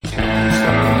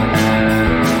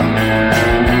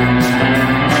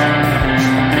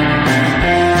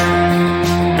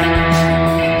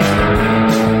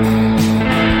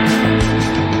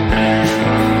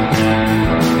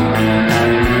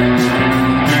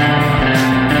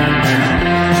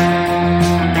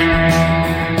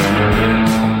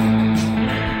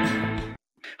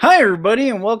everybody,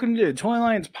 and welcome to the Toy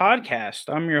Lions podcast.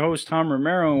 I'm your host, Tom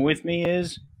Romero, and with me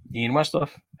is Ian Westhoff.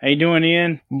 How you doing,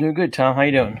 Ian? I'm doing good, Tom. How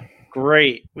you doing?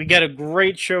 Great. We got a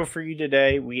great show for you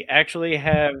today. We actually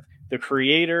have the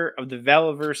creator of the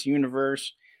Valaverse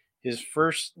universe. His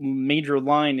first major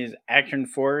line is Action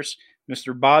Force,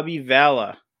 Mr. Bobby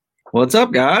Vala. What's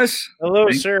up, guys? Hello,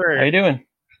 sir. How you doing?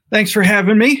 Thanks for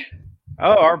having me.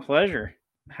 Oh, our pleasure.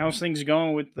 How's things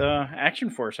going with Action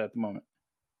Force at the moment?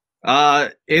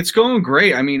 It's going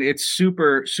great. I mean, it's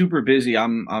super busy.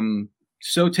 I'm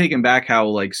so taken back how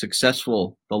like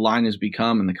successful the line has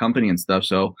become and the company and stuff.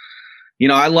 So, you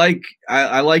know, I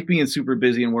like being super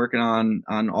busy and working on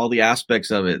all the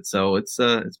aspects of it. So it's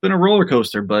been a roller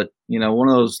coaster, but you know, one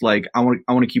of those like I want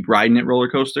to keep riding it roller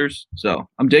coasters. So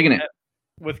I'm digging it.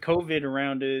 With COVID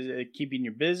around, is it keeping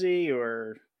you busy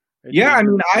or? Yeah, I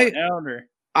mean,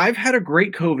 I've had a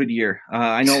great COVID year.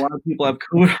 I know a lot of people have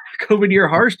COVID year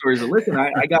horror stories. But listen,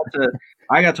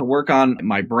 I got to work on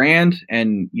my brand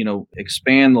and, you know,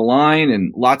 expand the line,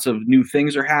 and lots of new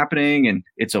things are happening and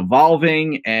it's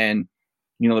evolving, and,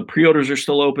 you know, the pre-orders are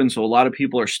still open. So a lot of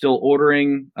people are still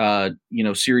ordering, you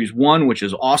know, Series 1, which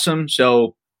is awesome.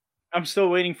 So I'm still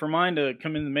waiting for mine to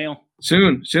come in the mail.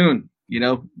 Soon. You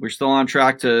know, we're still on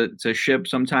track to ship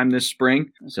sometime this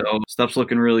spring. So stuff's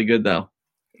looking really good though.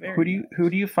 Who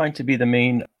do you find to be the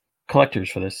main collectors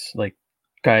for this? Like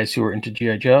guys who are into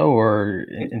G.I. Joe or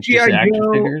into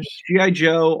action figures? G.I.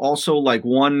 Joe, also like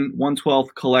 1/12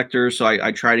 collectors. So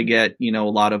I try to get, you know,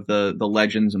 a lot of the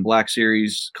Legends and Black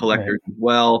Series collectors as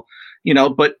well. You know,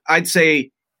 but I'd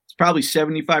say it's probably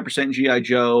 75% G.I.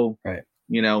 Joe, right?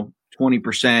 You know,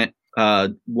 20%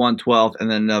 1/12, and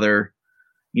then another,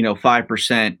 you know,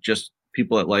 5% just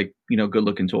people that like, you know, good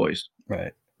looking toys.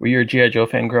 Right. Were you a G.I. Joe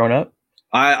fan growing up?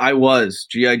 I was.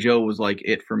 G.I. Joe was like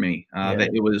it for me.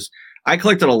 I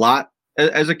collected a lot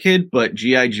as a kid, but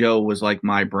G.I. Joe was like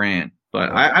my brand. But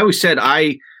I always said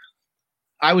I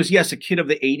was, yes, a kid of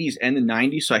the 80s and the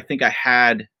 90s. So I think I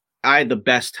had the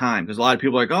best time, because a lot of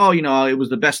people are like, oh, you know, it was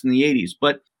the best in the 80s.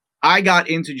 But I got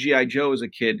into G.I. Joe as a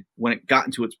kid when it got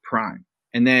into its prime.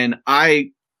 And then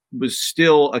I was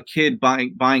still a kid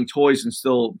buying toys and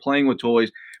still playing with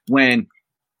toys when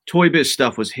Toy Biz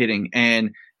stuff was hitting,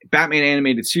 and Batman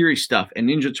animated series stuff and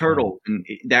Ninja Turtle and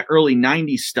that early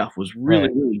 90s stuff was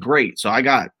really great. So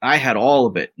I had all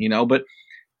of it, you know, but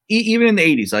even in the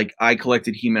 80s, like I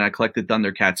collected He-Man, I collected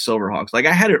Thundercats, Silverhawks, like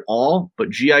I had it all,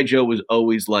 but G.I. Joe was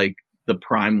always like the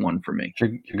prime one for me. Your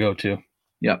go-to.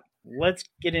 Yep. Let's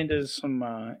get into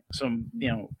some,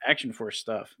 you know, Action Force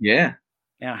stuff. Yeah.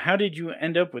 Now, how did you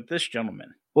end up with this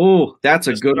gentleman? Oh, that's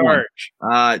a good one.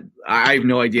 I have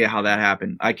no idea how that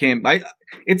happened.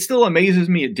 It still amazes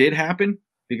me it did happen,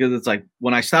 because it's like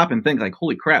when I stop and think like,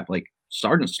 holy crap, like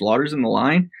Sergeant Slaughter's in the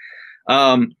line.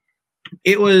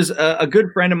 It was a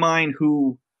good friend of mine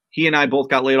who he and I both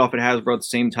got laid off at Hasbro at the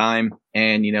same time.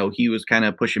 And, you know, he was kind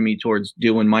of pushing me towards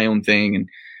doing my own thing. And,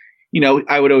 you know,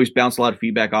 I would always bounce a lot of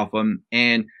feedback off him.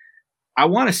 And I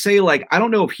want to say, like, I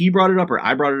don't know if he brought it up or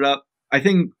I brought it up. I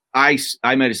think I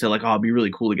might have said like, oh, it'd be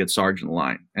really cool to get Sarge in the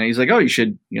line. And he's like, oh, you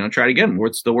should, you know, try to get him.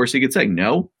 What's the worst he could say?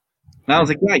 No. And I was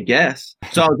like, yeah, I guess.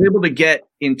 So I was able to get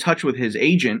in touch with his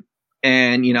agent,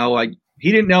 and, you know, like he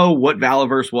didn't know what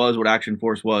Valaverse was, what Action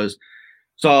Force was.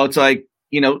 So it's like,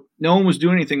 you know, no one was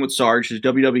doing anything with Sarge. His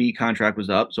WWE contract was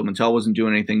up, so Mattel wasn't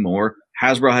doing anything more.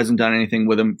 Hasbro hasn't done anything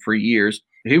with him for years.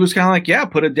 He was kind of like, yeah,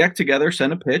 put a deck together,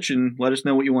 send a pitch, and let us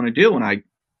know what you want to do. And I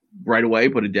right away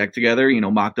put a deck together, you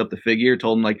know, mocked up the figure,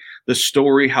 told him like the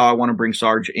story, how I want to bring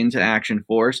Sarge into Action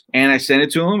Force, and I sent it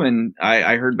to him, and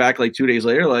I heard back like 2 days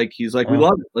later, like he's like, we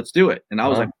love it, let's do it. And I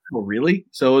was like, oh really?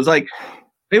 So it was like,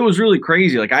 it was really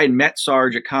crazy. Like I had met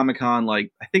Sarge at Comic-Con,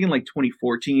 like I think in like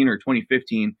 2014 or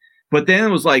 2015, but then it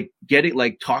was like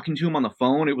talking to him on the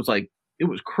phone. It was like, it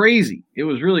was crazy. It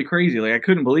was really crazy. Like I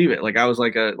couldn't believe it. Like I was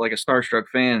like a starstruck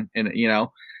fan, and you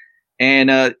know.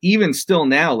 And even still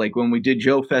now, like when we did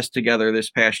Joe Fest together this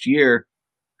past year,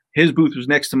 his booth was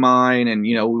next to mine, and,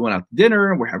 you know, we went out to dinner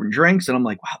and we're having drinks, and I'm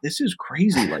like, wow, this is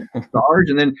crazy. Like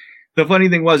Sarge. And then the funny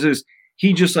thing is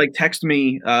he just like texted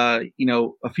me, you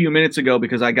know, a few minutes ago,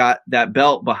 because I got that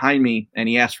belt behind me and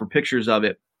he asked for pictures of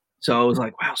it. So I was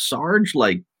like, wow, Sarge,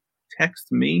 like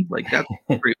text me, like that's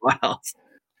pretty wild.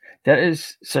 That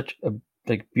is such a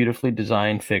like beautifully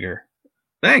designed figure.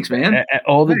 Thanks, man.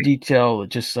 All the detail,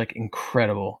 just like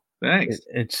incredible. Thanks.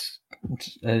 It's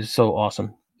so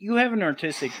awesome. You have an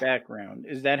artistic background.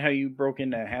 Is that how you broke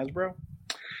into Hasbro?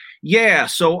 Yeah.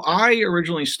 So I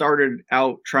originally started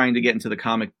out trying to get into the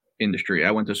comic industry. I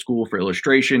went to school for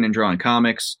illustration and drawing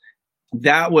comics.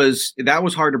 that was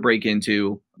hard to break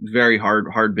into. Very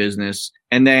hard business.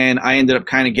 And then I ended up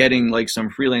kind of getting like some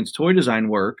freelance toy design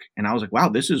work, and I was like, wow,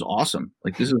 this is awesome.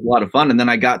 Like, this is a lot of fun. And then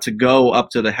I got to go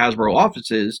up to the Hasbro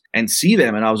offices and see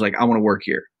them, and I was like, I want to work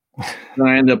here. Then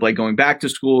I ended up like going back to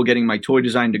school, getting my toy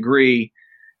design degree,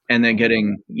 and then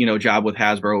getting, a job with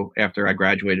Hasbro after I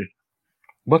graduated.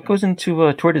 What goes into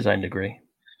a toy design degree?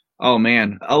 Oh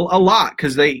man, a lot,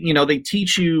 because they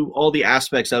teach you all the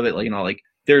aspects of it. Like,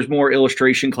 there's more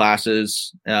illustration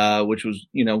classes, which was,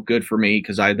 good for me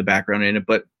because I had the background in it.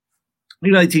 But,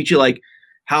 they teach you like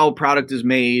how product is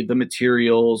made, the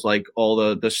materials, like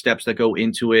all the steps that go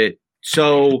into it.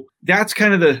 So that's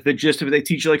kind of the gist of it. They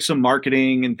teach you like some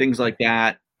marketing and things like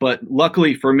that. But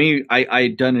luckily for me, I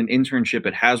had done an internship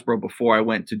at Hasbro before I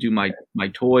went to do my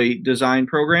toy design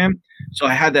program. So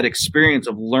I had that experience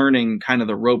of learning kind of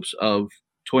the ropes of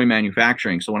toy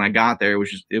manufacturing. So when I got there,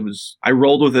 I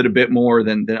rolled with it a bit more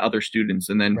than other students.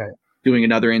 And then doing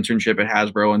another internship at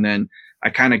Hasbro, and then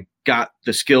I kind of got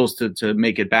the skills to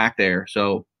make it back there.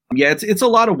 So yeah, it's a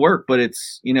lot of work, but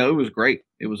it's, it was great.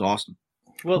 It was awesome.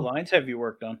 What lines have you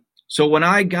worked on? So when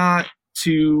I got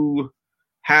to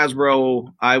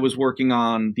Hasbro, I was working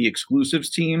on the exclusives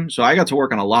team. So I got to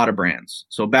work on a lot of brands.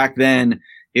 So back then,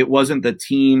 it wasn't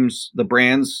the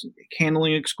brands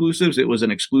handling exclusives. It was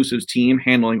an exclusives team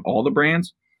handling all the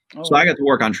brands. Oh. So I got to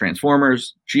work on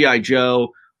Transformers, G.I. Joe,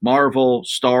 Marvel,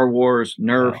 Star Wars,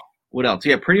 Nerf. Wow. What else?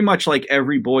 Yeah, pretty much like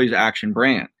every boys action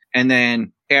brand. And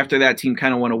then after that team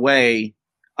kind of went away,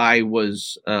 I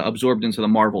was absorbed into the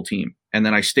Marvel team. And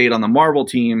then I stayed on the Marvel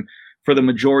team for the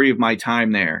majority of my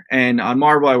time there. And on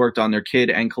Marvel, I worked on their kid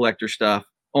and collector stuff.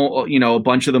 A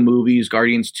bunch of the movies,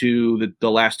 Guardians 2,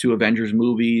 the last 2 Avengers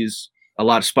movies, a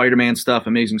lot of Spider-Man stuff,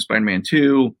 Amazing Spider-Man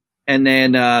 2. And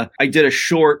then I did a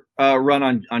short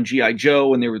run on G.I. Joe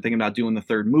when they were thinking about doing the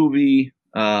 3rd movie,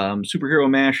 Superhero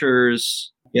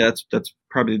Mashers. Yeah, that's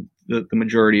probably the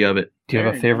majority of it. Do you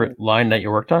have a favorite line that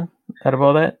you worked on out of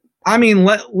all that? I mean,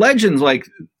 Legends, like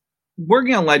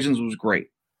working on Legends was great.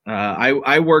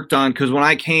 I worked on, because when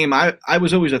I came, I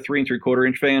was always a 3 3/4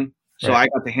 inch fan. So right. I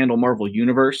got to handle Marvel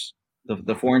Universe, the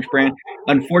 4-inch brand.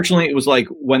 Unfortunately, it was like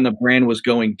when the brand was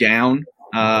going down,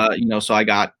 so I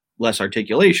got less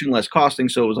articulation, less costing.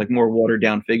 So it was like more watered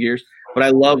down figures, but I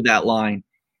love that line.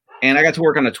 And I got to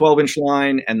work on a 12-inch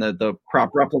line and the prop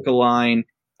replica line.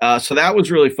 So that was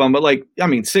really fun. But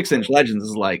 6-inch Legends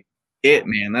is like it,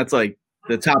 man. That's like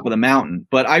the top of the mountain.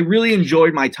 But I really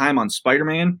enjoyed my time on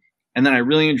Spider-Man. And then I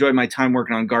really enjoyed my time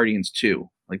working on Guardians 2.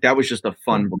 Like, that was just a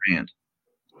fun brand.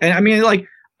 And I mean, like,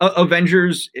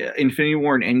 Avengers, Infinity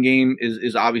War, and Endgame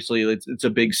is obviously, it's a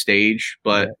big stage.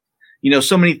 But,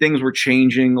 so many things were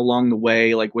changing along the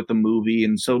way, like with the movie,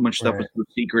 and so much stuff was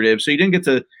secretive. So you didn't get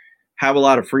to have a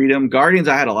lot of freedom. Guardians,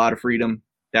 I had a lot of freedom.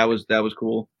 That was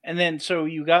cool. And then, so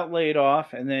you got laid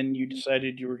off, and then you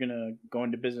decided you were going to go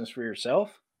into business for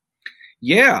yourself?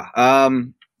 Yeah.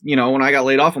 When I got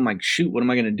laid off, I'm like, shoot, what am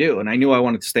I going to do? And I knew I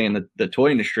wanted to stay in the toy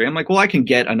industry. I'm like, well, I can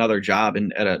get another job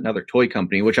at another toy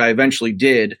company, which I eventually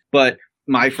did. But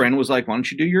my friend was like, why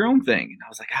don't you do your own thing? And I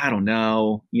was like, I don't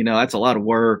know. That's a lot of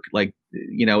work. Like,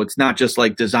 it's not just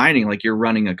like designing, like you're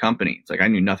running a company. It's like, I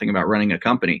knew nothing about running a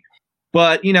company.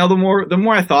 But, the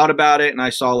more I thought about it, and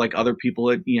I saw like other people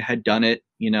that had done it,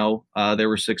 there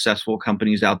were successful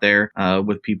companies out there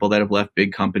with people that have left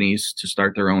big companies to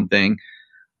start their own thing.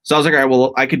 So I was like, all right,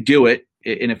 well, I could do it.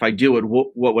 And if I do it,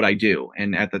 what would I do?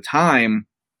 And at the time,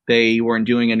 they weren't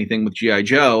doing anything with G.I.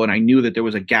 Joe. And I knew that there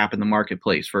was a gap in the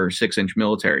marketplace for 6-inch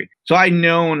military. So I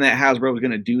known that Hasbro was going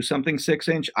to do something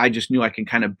 6-inch. I just knew I can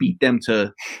kind of beat them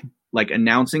to like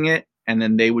announcing it. And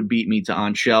then they would beat me to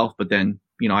on shelf. But then,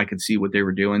 I could see what they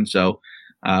were doing. So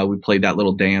we played that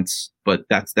little dance. But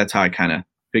that's how I kind of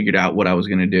figured out what I was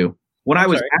going to do. When I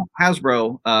was at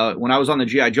Hasbro, when I was on the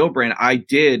G.I. Joe brand, I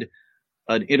did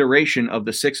an iteration of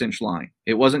the 6-inch line.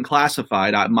 It wasn't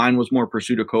classified. Mine was more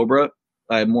Pursuit of Cobra,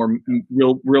 more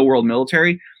real world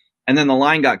military. And then the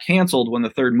line got canceled when the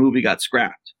 3rd movie got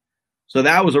scrapped. So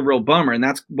that was a real bummer. And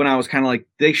that's when I was kind of like,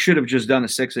 they should have just done a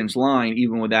 6-inch line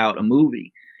even without a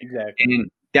movie. Exactly. And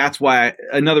that's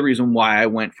another reason why I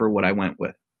went for what I went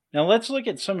with. Now let's look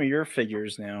at some of your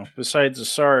figures now. Besides the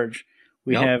Sarge,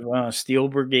 we have Steel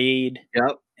Brigade.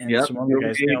 And some other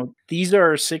guys. Now, these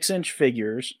are 6-inch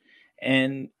figures.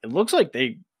 And it looks like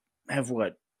they have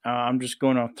what? I'm just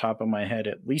going off the top of my head,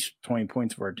 at least 20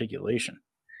 points of articulation.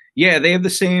 Yeah, they have the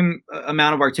same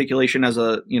amount of articulation as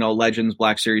a Legends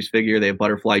Black Series figure. They have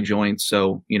butterfly joints,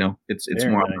 so it's very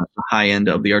more nice. On the high end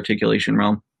of the articulation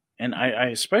realm. And I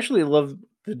especially love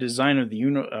the design of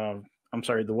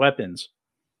the weapons.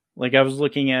 Like I was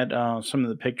looking at some of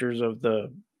the pictures of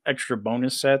the extra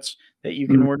bonus sets that you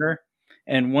can order.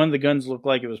 And one of the guns looked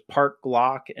like it was part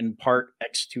Glock and part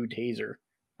X2 Taser.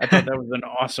 I thought that was an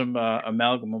awesome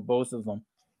amalgam of both of them.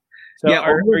 So Yeah,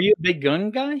 are you a big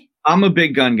gun guy? I'm a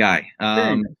big gun guy.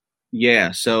 Very nice.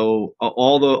 Yeah, so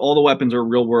all the weapons are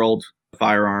real world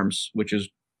firearms, which is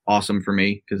awesome for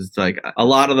me because it's like a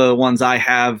lot of the ones I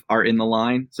have are in the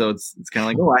line. So it's kind of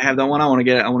like, oh, I have that one. I want to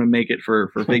get it. I want to make it for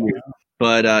figures.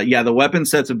 But yeah, the weapon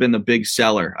sets have been the big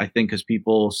seller, I think, because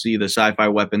people see the sci-fi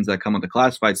weapons that come with the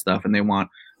classified stuff and they want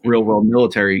real world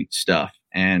military stuff.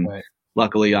 And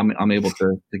luckily, I'm able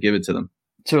to give it to them.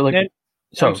 So like,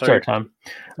 sorry, Tom.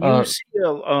 You see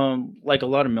like a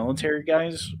lot of military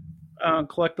guys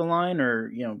collect the line,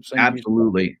 or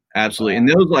absolutely. And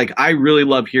those, like, I really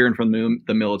love hearing from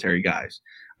the military guys.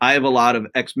 I have a lot of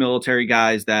ex-military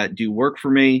guys that do work for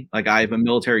me. Like, I have a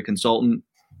military consultant.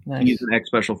 Nice. He's an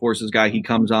ex-special forces guy. He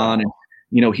comes on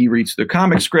and he reads the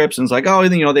comic scripts and it's like, oh,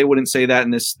 they wouldn't say that in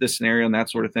this scenario and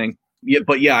that sort of thing. Yeah,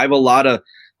 but yeah, I have a lot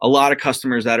of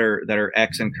customers that are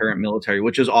ex and current military,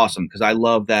 which is awesome because I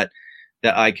love that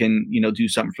I can do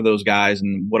something for those guys,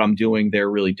 and what I'm doing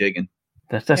they're really digging.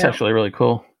 That's actually really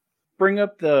cool. Bring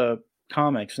up the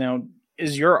comics now.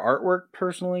 Is your artwork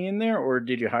personally in there, or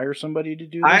did you hire somebody to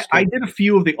do this? I did a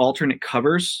few of the alternate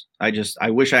covers. I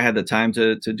wish I had the time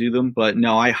to do them, but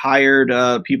no, I hired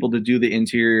people to do the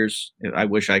interiors. I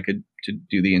wish I could to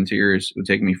do the interiors. It would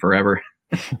take me forever.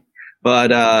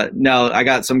 But no, I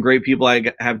got some great people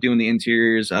I have doing the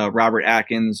interiors. Robert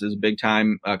Atkins is a big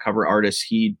time cover artist.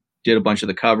 He did a bunch of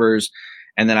the covers.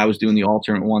 And then I was doing the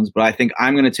alternate ones, but I think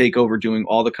I'm going to take over doing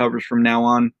all the covers from now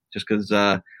on, just because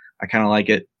I kind of like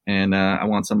it, and I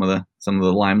want some of the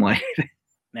limelight.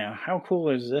 Now, how cool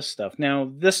is this stuff? Now,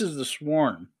 this is the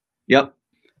Swarm. Yep.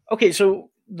 Okay, so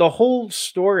the whole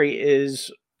story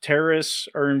is terrorists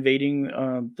are invading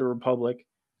the Republic,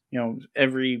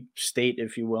 every state,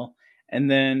 if you will,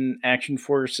 and then Action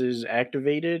Force is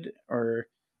activated.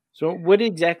 So, what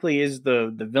exactly is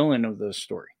the villain of the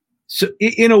story? So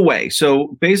in a way,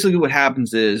 so basically what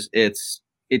happens is it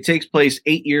takes place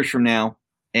 8 years from now,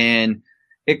 and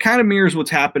it kind of mirrors what's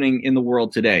happening in the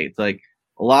world today. It's like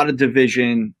a lot of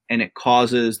division, and it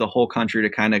causes the whole country to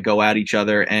kind of go at each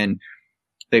other, and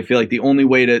they feel like the only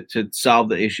way to solve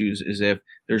the issues is if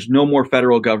there's no more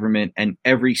federal government and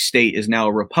every state is now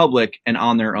a republic and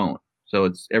on their own.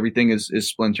 So everything is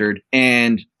splintered,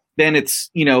 and then it's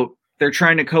they're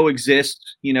trying to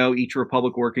coexist, each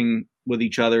republic working with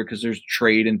each other because there's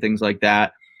trade and things like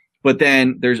that. But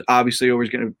then there's obviously always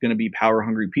going to be power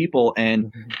hungry people,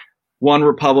 and one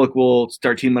republic will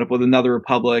start teaming up with another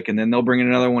republic, and then they'll bring in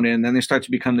another one in, and then they start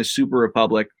to become this super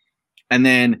republic, and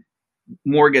then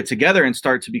more get together and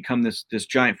start to become this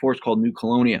giant force called New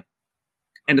Colonia.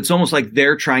 And it's almost like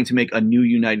they're trying to make a new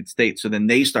United States. So then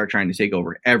they start trying to take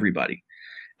over everybody.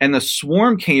 And the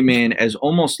Swarm came in as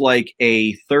almost like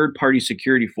a third-party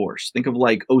security force. Think of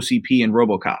like OCP and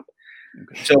RoboCop.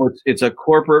 Okay. So it's a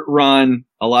corporate run,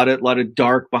 a lot of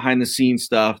dark behind-the-scenes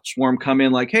stuff. Swarm come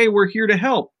in like, hey, we're here to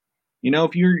help.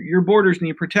 If your borders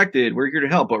need protected, we're here to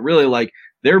help. But really, like,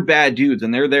 they're bad dudes,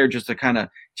 and they're there just to kind of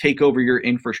take over your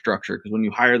infrastructure. Because when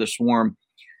you hire the Swarm,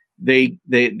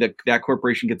 that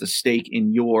corporation gets a stake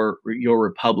in your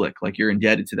republic, like you're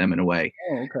indebted to them in a way.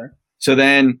 Oh, okay. So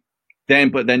then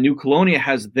New Colonia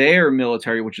has their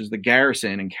military, which is the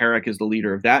Garrison, and Carrack is the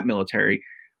leader of that military.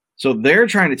 So they're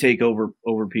trying to take over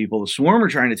people. The Swarm are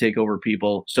trying to take over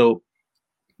people. So,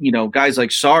 guys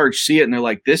like Sarge see it and they're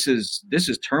like, this is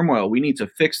turmoil. We need to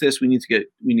fix this. We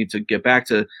need to get back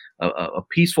to a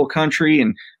peaceful country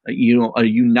and a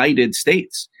United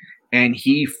States. And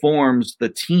he forms the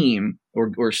team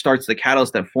or starts the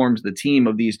catalyst that forms the team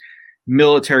of these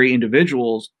military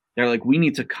individuals. They're like, we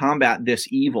need to combat this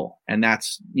evil. And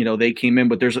that's, they came in,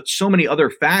 but there's so many other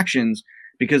factions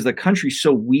because the country's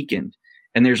so weakened,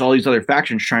 and there's all these other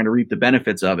factions trying to reap the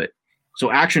benefits of it. So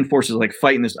Action Force is like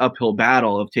fighting this uphill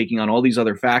battle of taking on all these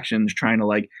other factions, trying to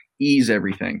like ease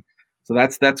everything. So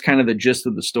that's kind of the gist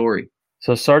of the story.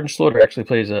 So Sergeant Slaughter actually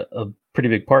plays a pretty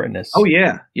big part in this. Oh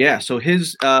yeah. Yeah. So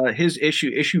his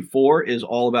issue 4 is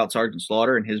all about Sergeant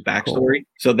Slaughter and his backstory. Cool.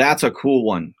 So that's a cool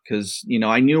one. Cause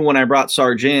I knew when I brought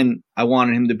Sarge in, I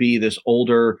wanted him to be this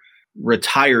older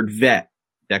retired vet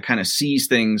that kind of sees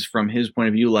things from his point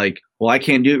of view. Like, well, I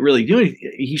can't really do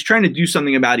anything. He's trying to do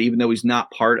something about it, even though he's not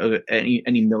part of any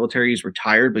military. He's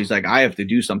retired, but he's like, I have to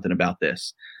do something about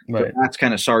this. Right. So that's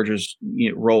kind of Sarge's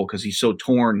role. Cause he's so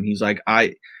torn. He's like,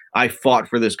 I fought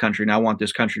for this country, and I want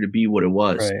this country to be what it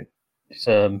was. Right. It's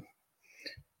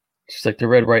just like the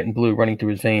red, white, and blue running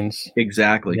through his veins.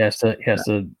 Exactly. He has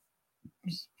to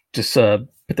just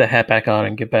put the hat back on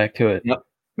and get back to it. Yep.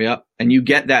 Yep. And you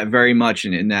get that very much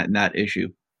in that issue.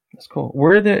 That's cool.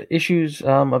 Where are the issues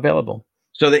available?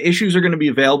 So the issues are going to be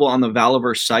available on the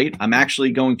Valaverse site. I'm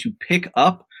actually going to pick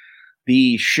up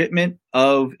the shipment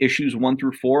of issues 1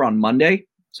 through 4 on Monday.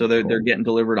 So they're getting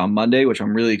delivered on Monday, which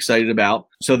I'm really excited about.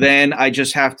 So then I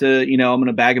just have to, I'm going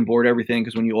to bag and board everything,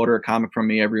 because when you order a comic from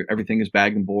me, everything is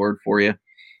bagged and board for you.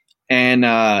 And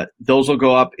those will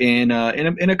go up in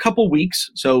a couple weeks.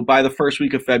 So by the first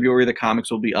week of February, the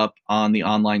comics will be up on the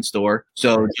online store.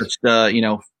 So just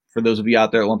for those of you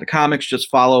out there that want the comics, just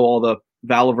follow all the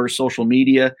Valaverse social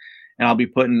media, and I'll be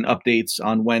putting updates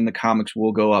on when the comics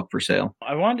will go up for sale.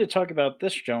 I wanted to talk about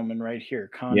this gentleman right here,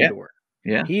 Condor.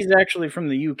 Yeah. He's actually from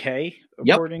the UK,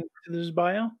 according to this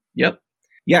bio. Yep.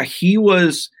 Yeah,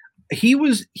 he's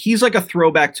like a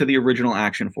throwback to the original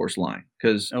Action Force line,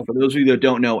 because for those of you that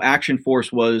don't know, Action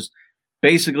Force was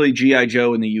basically G.I.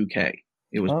 Joe in the UK.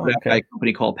 It was put out by a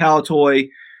company called Palitoy.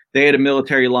 They had a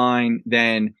military line.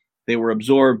 Then they were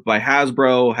absorbed by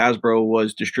Hasbro. Hasbro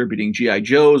was distributing G.I.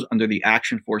 Joes under the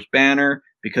Action Force banner,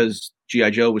 because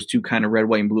G.I. Joe was too kind of red,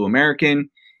 white, and blue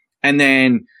American. And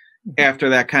then after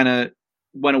that kind of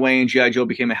went away and G.I. Joe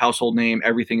became a household name,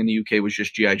 everything in the UK was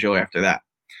just G.I. Joe after that.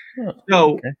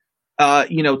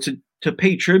 To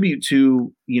pay tribute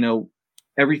to,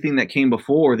 everything that came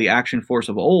before the Action Force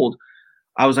of old,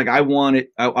 I was like, I want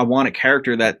a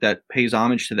character that pays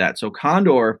homage to that. So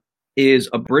Condor is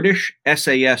a British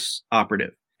SAS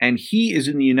operative, and he is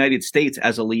in the United States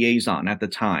as a liaison at the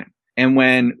time. And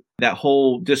when that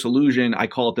whole disillusion, I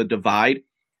call it the divide,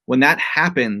 when that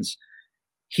happens,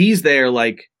 he's there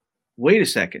like, wait a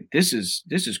second, this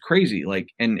is crazy. Like,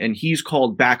 and he's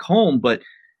called back home, but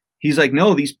he's like,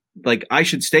 no, I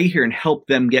should stay here and help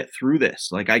them get through this.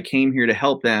 Like, I came here to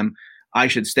help them. I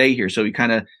should stay here. So he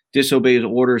kind of disobeys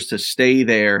orders to stay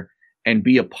there and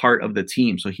be a part of the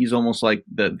team. So he's almost like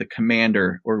the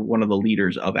commander or one of the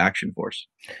leaders of Action Force.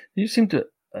 You seem to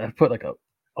have put like a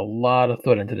lot of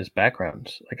thought into this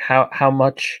background. Like how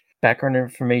much background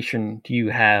information do you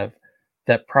have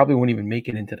that probably wouldn't even make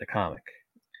it into the comic?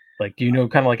 Like, do you know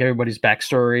kind of like everybody's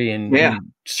backstory and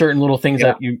certain little things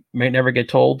that you may never get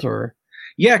told? Or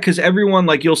because everyone,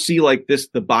 like, you'll see like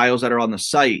the bios that are on the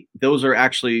site. Those are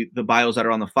actually the bios that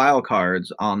are on the file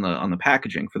cards on the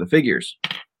packaging for the figures.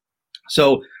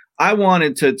 So I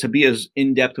wanted to be as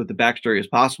in depth with the backstory as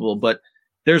possible, but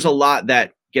there's a lot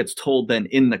that gets told then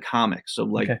in the comics. So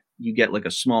like you get like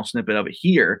a small snippet of it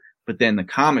here, but then the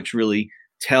comics really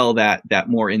tell that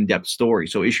more in depth story.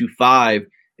 So issue 5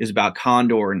 is about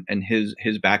Condor and his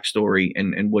backstory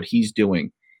and what he's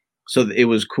doing. So it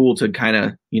was cool to kind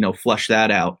of, flush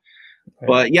that out. Okay.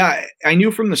 But yeah, I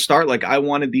knew from the start, like, I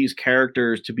wanted these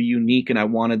characters to be unique, and I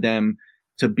wanted them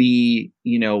to be,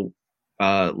 I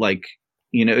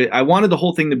wanted the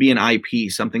whole thing to be an IP,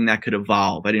 something that could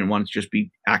evolve. I didn't want it to just be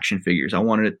action figures. I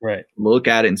wanted to look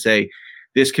at it and say,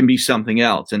 this can be something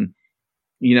else. And,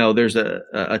 there's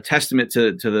a testament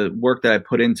to the work that I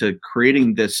put into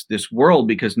creating this world,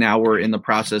 because now we're in the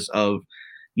process of,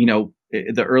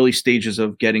 the early stages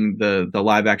of getting the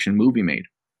live action movie made.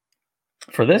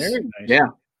 For this? Nice.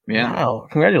 Yeah. Wow.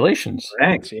 Congratulations.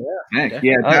 Thanks.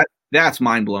 Yeah. That's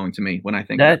mind blowing to me when I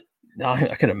think that.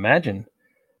 I can imagine.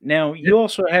 Now, you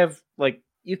also have, like,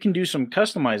 you can do some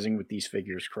customizing with these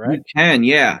figures, correct? You can,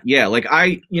 yeah. Like,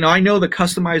 I know the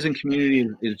customizing community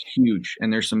is huge,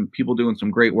 and there's some people doing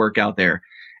some great work out there.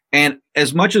 And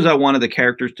as much as I wanted the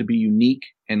characters to be unique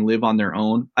and live on their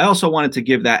own, I also wanted to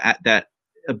give that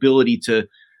ability to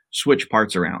switch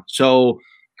parts around. So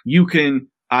you can,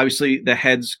 obviously, the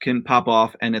heads can pop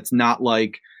off, and it's not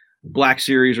like Black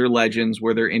Series or Legends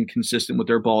where they're inconsistent with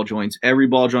their ball joints. Every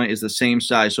ball joint is the same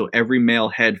size, so every male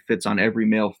head fits on every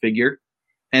male figure.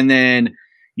 And then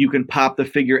you can pop the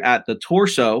figure at the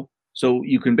torso, so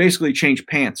you can basically change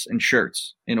pants and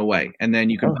shirts in a way. And then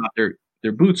you can pop their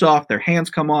boots off, their hands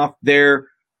come off. The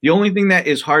only thing that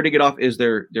is hard to get off is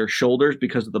their shoulders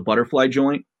because of the butterfly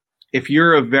joint. If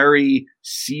you're a very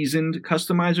seasoned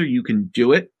customizer, you can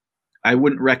do it. I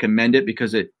wouldn't recommend it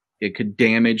because it could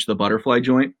damage the butterfly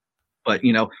joint. But,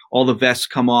 all the vests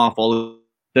come off, all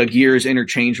the gear is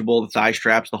interchangeable, the thigh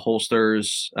straps, the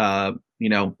holsters,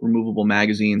 removable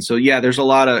magazines. So, yeah, there's a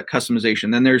lot of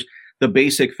customization. Then there's the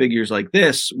basic figures like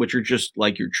this, which are just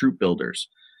like your troop builders.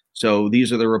 So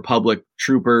these are the Republic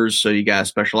troopers. So you got a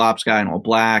special ops guy in all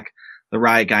black, the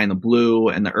riot guy in the blue,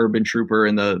 and the urban trooper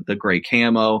in the gray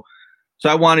camo. So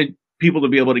I wanted people to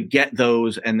be able to get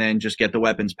those and then just get the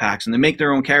weapons packs and then make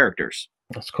their own characters.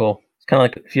 That's cool. It's kind of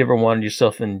like if you ever wanted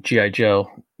yourself in G.I. Joe,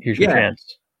 here's your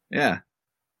chance. Yeah.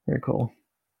 Very cool.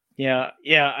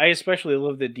 Yeah, I especially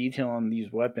love the detail on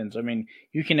these weapons. I mean,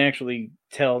 you can actually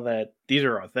tell that these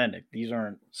are authentic. These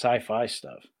aren't sci-fi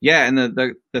stuff. Yeah, and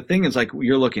the thing is, like,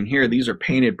 you're looking here, these are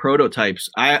painted prototypes.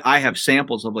 I have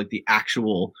samples of like the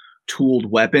actual tooled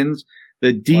weapons.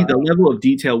 The level of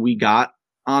detail we got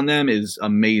on them is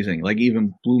amazing. Like,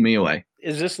 even blew me away.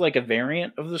 Is this like a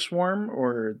variant of the Swarm,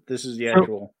 or this is the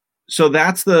actual? So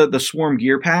that's the Swarm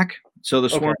gear pack. So the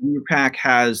Swarm gear pack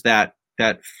has that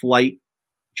flight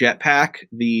jetpack,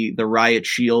 the riot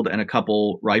shield, and a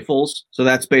couple rifles. So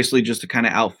that's basically just to kind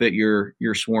of outfit your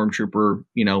Swarm Trooper,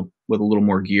 with a little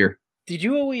more gear. Did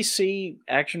you always see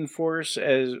Action Force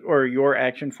your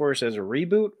Action Force as a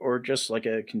reboot, or just like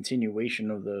a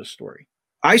continuation of the story?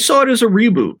 I saw it as a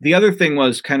reboot. The other thing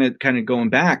was kind of going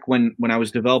back when I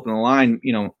was developing the line,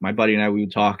 my buddy and I, we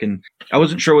would talk, and I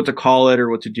wasn't sure what to call it or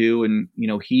what to do. And,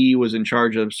 he was in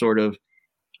charge of sort of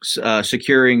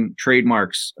securing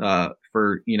trademarks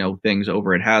for things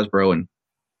over at Hasbro, and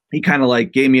he kind of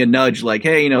like gave me a nudge, like,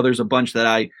 hey, there's a bunch that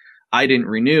I didn't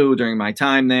renew during my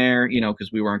time there,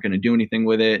 because we weren't going to do anything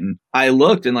with it. And I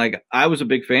looked, and like, I was a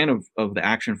big fan of the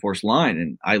Action Force line,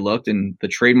 and I looked, and the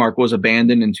trademark was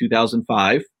abandoned in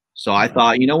 2005. So I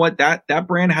thought, you know what, that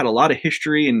brand had a lot of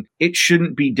history, and it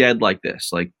shouldn't be dead like this.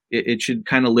 Like, it should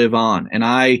kind of live on. And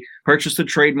I purchased the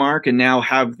trademark and now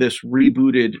have this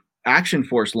rebooted Action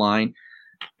Force line.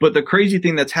 But the crazy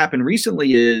thing that's happened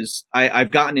recently is I've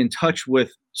gotten in touch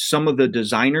with some of the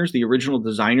designers, the original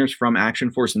designers from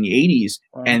Action Force in the 80s,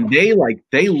 and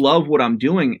they love what I'm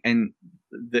doing. And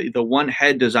the one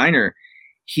head designer,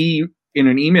 he, in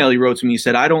an email he wrote to me, he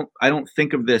said, I don't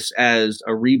think of this as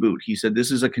a reboot. He said,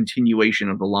 this is a continuation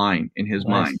of the line in his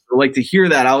mind. So, like, to hear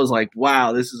that, I was like,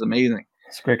 wow, this is amazing.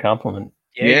 It's a great compliment.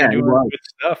 Yeah, you're doing good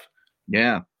stuff.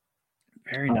 Yeah.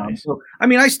 Very nice. So, I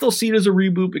mean, I still see it as a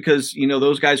reboot because,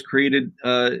 those guys created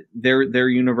their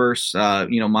universe.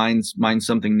 Mine's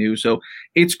something new. So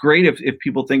it's great if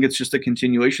people think it's just a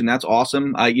continuation. That's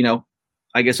awesome. I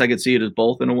guess I could see it as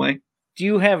both in a way. Do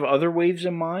you have other waves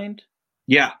in mind?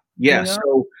 Yeah.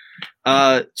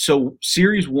 So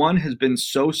Series 1 has been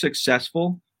so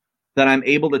successful that I'm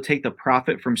able to take the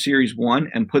profit from Series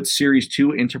 1 and put Series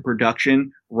 2 into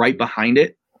production right behind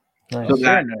it. Nice.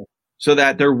 So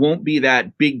that there won't be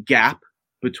that big gap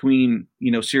between,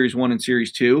 Series 1 and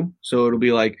Series 2. So it'll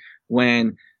be like,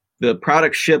 when the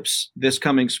product ships this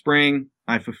coming spring,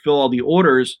 I fulfill all the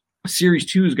orders,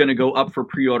 Series 2 is going to go up for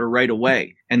pre-order right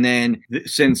away. And then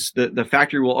since the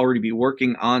factory will already be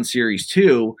working on Series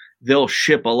 2, they'll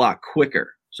ship a lot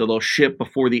quicker. So they'll ship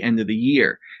before the end of the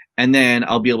year. And then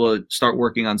I'll be able to start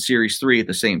working on Series 3 at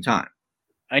the same time.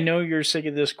 I know you're sick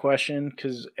of this question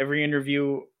because every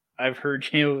interview I've heard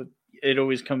it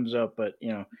always comes up, but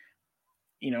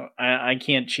I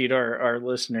can't cheat our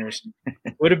listeners.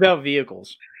 What about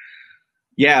vehicles?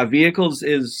 Yeah, vehicles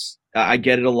is I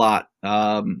get it a lot.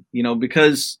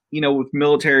 Because with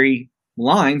military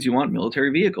lines, you want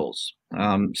military vehicles.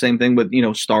 Same thing with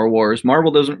Star Wars.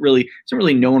 Marvel isn't really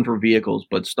known for vehicles,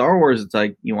 but Star Wars, it's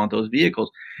like you want those vehicles.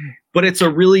 But it's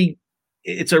a really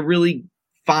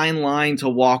fine line to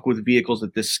walk with vehicles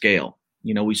at this scale.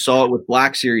 We saw it with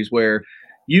Black Series where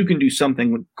you can do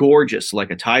something gorgeous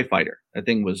like a TIE fighter. That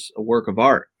thing was a work of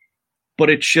art, but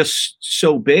it's just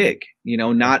so big.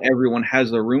 Not everyone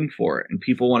has the room for it, and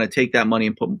people want to take that money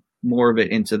and put more of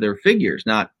it into their figures,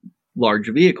 not large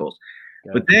vehicles.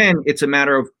 Yeah. But then it's a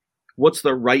matter of what's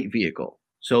the right vehicle.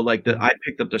 So like I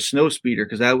picked up the Snowspeeder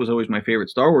because that was always my favorite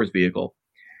Star Wars vehicle,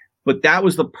 but that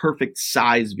was the perfect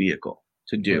size vehicle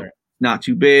to do. Right. Not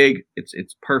too big.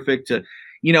 It's perfect to,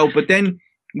 but then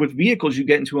with vehicles, you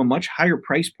get into a much higher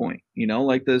price point,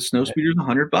 like the Snowspeeder is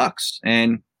 $100.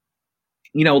 And,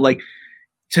 like,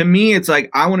 to me, it's like,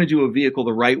 I want to do a vehicle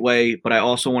the right way, but I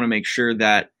also want to make sure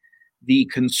that the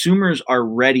consumers are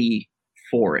ready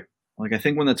for it. Like, I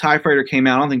think when the TIE Fighter came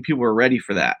out, I don't think people were ready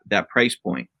for that price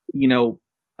point.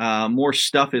 More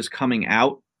stuff is coming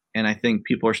out, and I think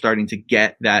people are starting to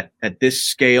get that at this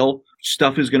scale,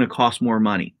 stuff is going to cost more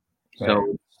money. Right.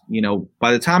 So,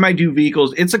 by the time I do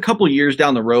vehicles, it's a couple years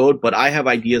down the road, but I have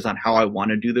ideas on how I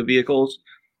want to do the vehicles.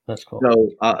 That's cool. So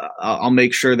I'll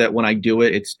make sure that when I do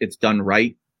it, it's done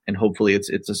right, and hopefully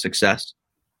it's a success.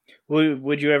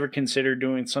 Would you ever consider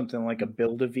doing something like a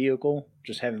build a vehicle,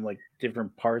 just having like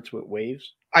different parts with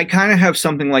waves? I kind of have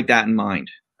something like that in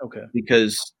mind. Okay.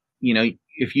 Because,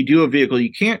 if you do a vehicle,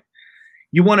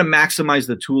 you want to maximize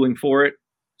the tooling for it.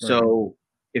 Right. So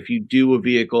if you do a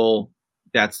vehicle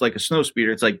that's like a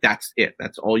Snowspeeder, it's like, that's it.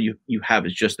 That's all you have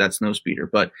is just that Snowspeeder.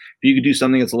 But if you could do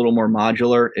something that's a little more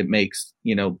modular, it makes,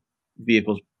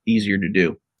 vehicles easier to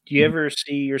do. Do you ever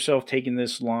see yourself taking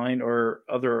this line or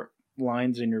other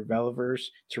lines in your Valiverse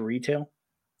to retail?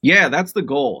 Yeah, that's the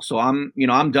goal. So I'm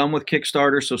done with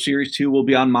Kickstarter. So Series 2 will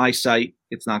be on my site.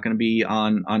 It's not going to be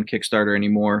on Kickstarter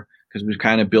anymore because we've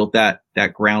kind of built that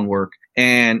groundwork.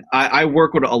 And I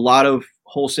work with a lot of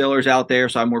wholesalers out there.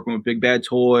 So I'm working with Big Bad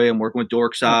Toy. I'm working with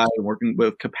Dorkside. I'm working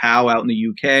with Kapow out in the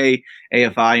UK,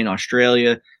 AFI in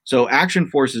Australia. So Action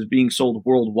Force is being sold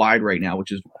worldwide right now,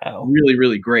 which is really,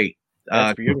 really great.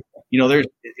 That's beautiful.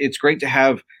 It's great to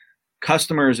have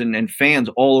customers and fans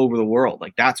all over the world.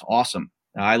 Like, that's awesome.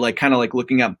 I kind of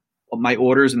looking at my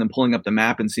orders and then pulling up the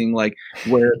map and seeing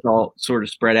where it's all sort of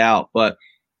spread out. But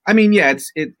I mean, yeah,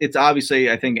 it's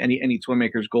obviously, I think any toy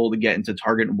maker's goal to get into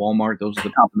Target and Walmart. Those are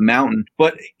the top of the mountain.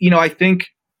 But I think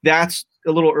that's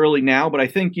a little early now. But I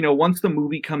think once the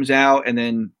movie comes out and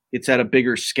then it's at a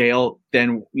bigger scale,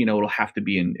 then it'll have to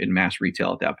be in mass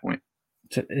retail at that point.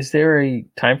 So is there a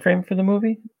time frame for the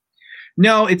movie?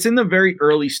 No, it's in the very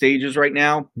early stages right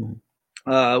now.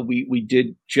 Mm-hmm. We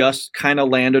did just kind of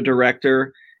land a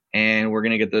director, and we're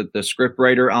gonna get the script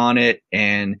writer on it,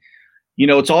 and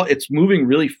it's moving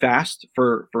really fast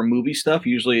for movie stuff.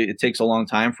 Usually it takes a long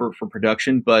time for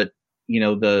production, but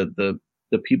the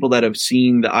people that have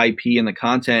seen the IP and the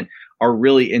content are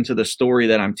really into the story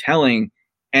that I'm telling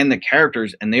and the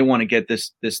characters, and they want to get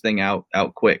this thing out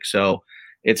quick. So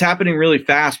it's happening really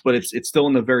fast, but it's still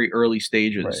in the very early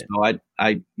stages. Right.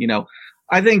 So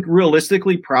I think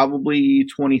realistically, probably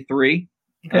 23.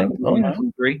 Okay.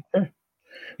 23. Sure.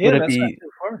 Yeah, would it be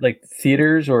like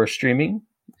theaters or streaming?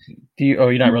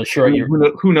 You're not really sure.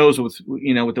 Who knows with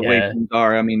the way things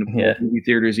are. I mean, will movie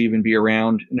theaters even be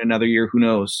around in another year? Who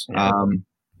knows?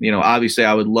 Yeah. Obviously,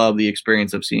 I would love the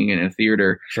experience of seeing it in a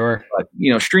theater. Sure. But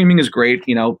streaming is great.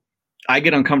 I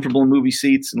get uncomfortable in movie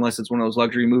seats unless it's one of those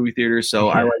luxury movie theaters. So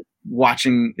I like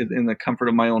watching it in the comfort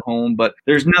of my own home. But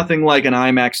there's nothing like an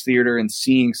IMAX theater and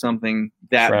seeing something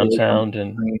that surround sound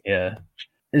and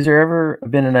Is there ever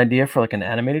been an idea for an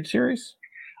animated series?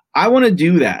 I want to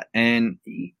do that. And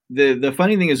the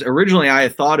funny thing is, originally I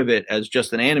had thought of it as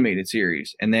just an animated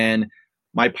series, and then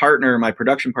my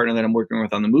production partner that I'm working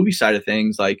with on the movie side of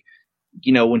things,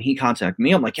 when he contacted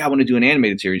me, I'm like, yeah, I want to do an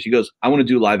animated series. He goes, I want to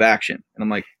do live action, and I'm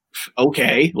like,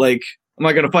 okay, I'm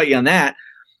not going to fight you on that.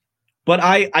 But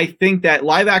I think that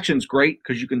live action is great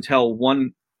because you can tell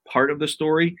one part of the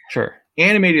story. Sure.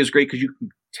 Animated is great because you can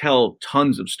tell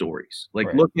tons of stories.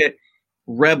 Right. Look at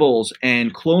Rebels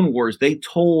and Clone Wars. They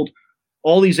told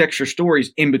all these extra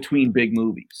stories in between big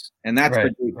movies. And that's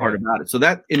the great part about it. So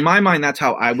that, in my mind, that's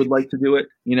how I would like to do it.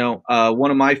 One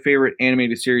of my favorite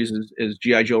animated series is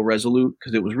G.I. Joe Resolute,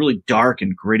 because it was really dark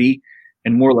and gritty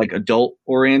and more adult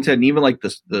oriented. And even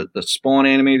the Spawn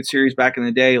animated series back in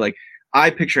the day, I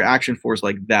picture Action Force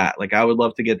like that. I would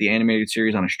love to get the animated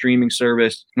series on a streaming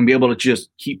service and be able to just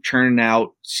keep churning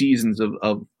out seasons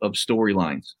of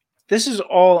storylines. This is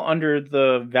all under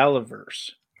the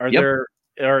Valiverse. Are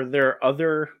there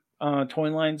other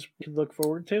toy lines we could look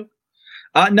forward to?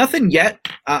 Nothing yet.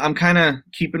 I'm kind of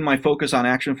keeping my focus on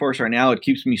Action Force right now. It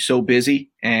keeps me so busy,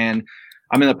 and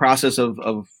I'm in the process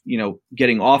of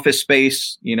getting office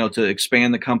space, to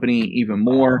expand the company even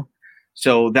more.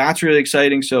 So that's really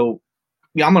exciting. So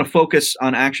I'm going to focus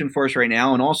on Action Force right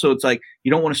now. And also it's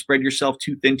you don't want to spread yourself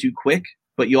too thin too quick,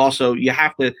 but you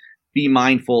have to be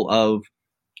mindful of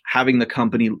having the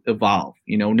company evolve.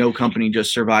 No company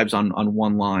just survives on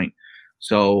one line.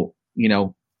 So,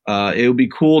 it would be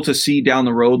cool to see down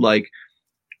the road,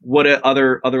 what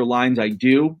other lines I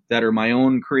do that are my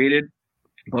own created,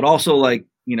 but also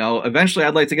eventually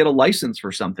I'd like to get a license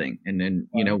for something and then,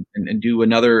 and do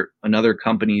another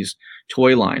company's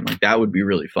toy line. That would be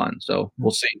really fun. So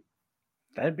we'll see.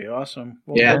 That'd be awesome.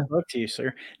 Well, good luck to you,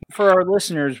 sir. For our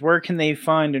listeners, where can they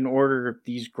find and order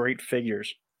these great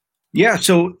figures? Yeah,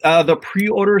 so the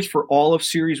pre-orders for all of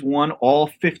Series 1, all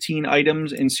 15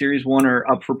 items in Series 1 are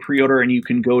up for pre-order, and you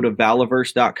can go to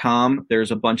Valiverse.com.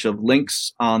 There's a bunch of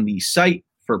links on the site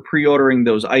for pre-ordering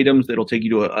those items. That'll take you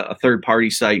to a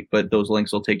third-party site, but those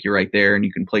links will take you right there, and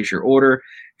you can place your order.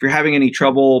 If you're having any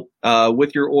trouble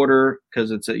with your order, because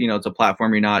it's a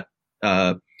platform you're not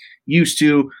used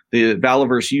to, the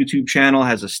Valiverse YouTube channel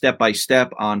has a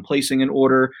step-by-step on placing an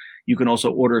order. You can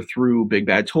also order through Big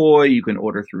Bad Toy. You can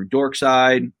order through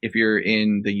Dorkside. If you're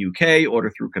in the UK,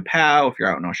 order through Kapow. If you're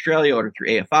out in Australia, order through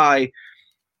AFI.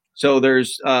 So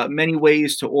there's many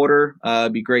ways to order.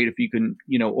 It'd be great if you can,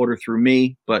 order through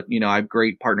me. But, I have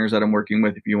great partners that I'm working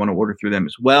with if you want to order through them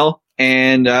as well.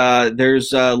 And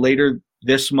there's later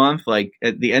this month,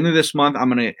 at the end of this month, I'm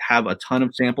going to have a ton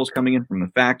of samples coming in from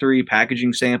the factory,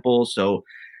 packaging samples. So,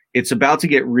 it's about to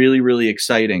get really, really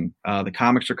exciting. The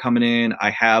comics are coming in.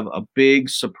 I have a big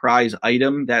surprise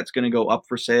item that's going to go up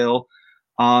for sale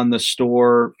on the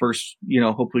store first,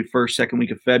 hopefully first, second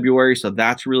week of February. So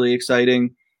that's really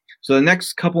exciting. So the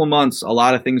next couple of months, a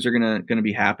lot of things are going to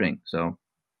be happening. So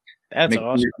that's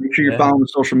awesome. Make sure you're following the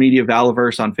social media,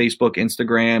 Valaverse, on Facebook,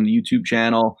 Instagram, the YouTube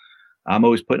channel. I'm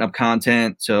always putting up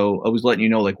content. So always letting you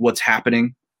know like what's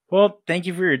happening. Well, thank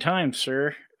you for your time,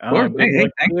 sir. Hey,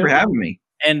 thanks for having me.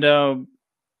 And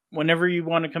whenever you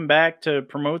want to come back to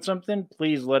promote something,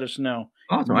 please let us know.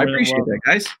 Awesome. I appreciate that,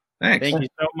 guys. Thanks. Thank you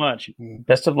so much.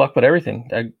 Best of luck with everything.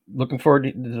 I'm looking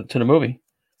forward to the movie.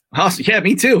 Awesome. Yeah,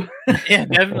 me too. Yeah,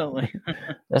 definitely.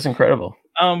 That's incredible.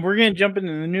 We're going to jump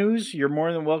into the news. You're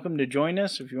more than welcome to join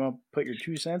us if you want to put your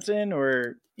 2 cents in,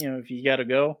 or, if you got to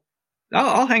go.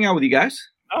 I'll hang out with you guys.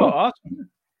 Oh, awesome.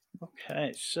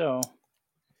 Okay, so.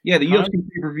 Yeah, the UFC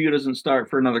pay-per-view doesn't start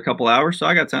for another couple hours, so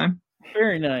I got time.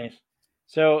 Very nice.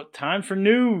 So, time for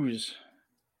news.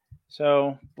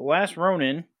 So, The Last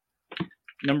Ronin,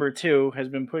 number 2, has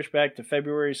been pushed back to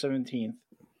February 17th.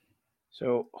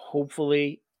 So,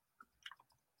 hopefully,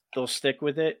 they'll stick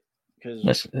with it.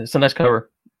 Because it's a nice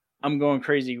cover. I'm going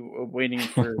crazy waiting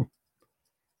for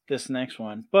this next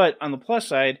one. But on the plus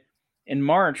side, in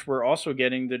March, we're also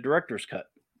getting the director's cut.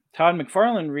 Todd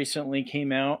McFarlane recently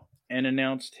came out and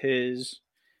announced his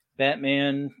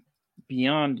Batman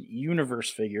Beyond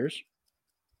universe figures.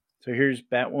 So here's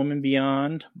Batwoman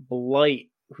Beyond, Blight,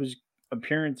 whose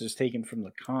appearance is taken from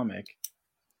the comic,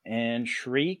 and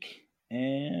Shriek,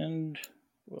 and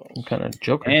what kind of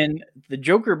Joker? And the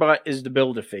Joker bot is the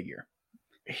Build-A-Figure.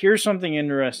 Here's something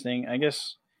interesting. I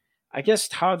guess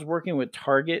Todd's working with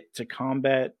Target to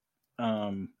combat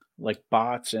like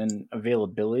bots and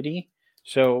availability.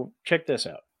 So check this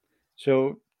out.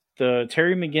 So the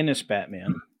Terry McGinnis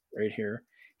Batman right here,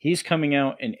 he's coming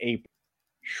out in April.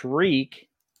 Shriek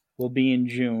will be in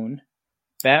June,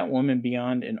 Batwoman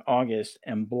Beyond in August,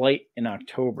 and Blight in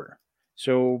October.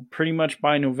 So pretty much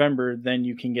by November, then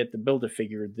you can get the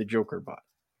Build-A-Figure, the Joker bot.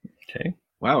 Okay.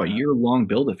 Wow, a year-long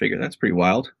Build-A-Figure. That's pretty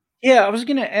wild. Yeah, I was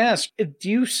going to ask, do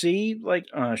you see like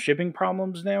shipping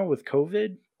problems now with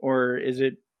COVID, or is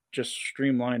it just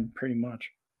streamlined pretty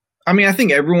much? I mean, I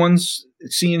think everyone's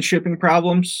seeing shipping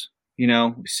problems. We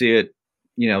see it,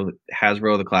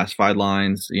 Hasbro, the classified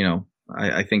lines,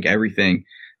 I think everything.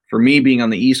 For me, being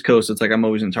on the East Coast, it's like I'm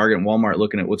always in Target and Walmart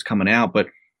looking at what's coming out, but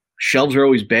shelves are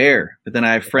always bare. But then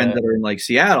I have friends that are in like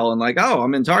Seattle and like, oh,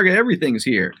 I'm in Target, everything's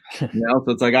here. So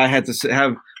it's like I had to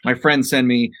have my friends send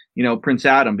me, Prince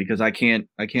Adam because I can't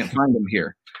find them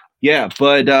here. Yeah,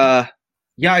 but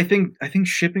I think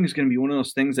shipping is going to be one of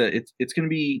those things that it's going to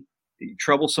be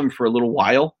troublesome for a little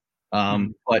while.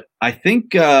 But I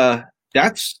think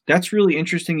that's really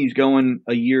interesting. He's going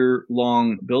a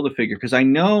year-long Build-A-Figure because I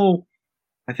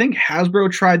think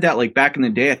Hasbro tried that like back in the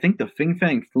day. I think the Fing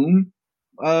Fang Foom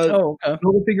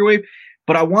Build-A-Figure wave.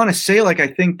 But I want to say like I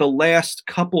think the last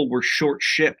couple were short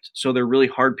shipped, so they're really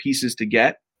hard pieces to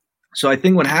get. So I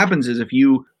think what happens is if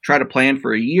you try to plan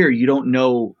for a year, you don't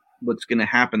know what's going to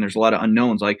happen. There's a lot of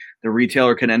unknowns. Like the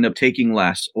retailer can end up taking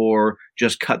less or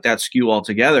just cut that SKU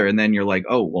altogether. And then you're like,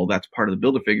 oh, well, that's part of the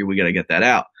Build-A-Figure. We got to get that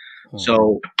out.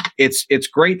 So it's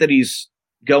great that he's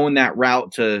going that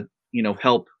route to,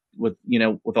 help with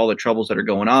all the troubles that are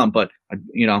going on. But,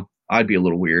 I'd be a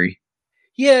little weary.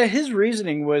 Yeah, his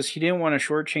reasoning was he didn't want to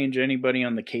shortchange anybody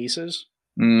on the cases.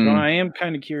 So I am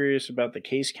kind of curious about the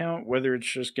case count, whether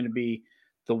it's just going to be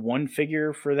the one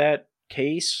figure for that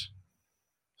case.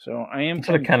 So I am. That's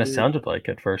what it kind of sounded like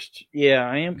at first. Yeah,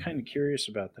 I am kind of curious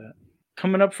about that.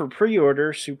 Coming up for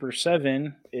pre-order, Super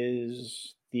 7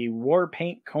 is the War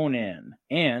Paint Conan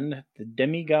and the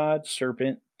Demigod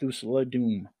Serpent Thusla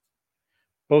Doom.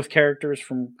 Both characters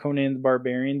from Conan the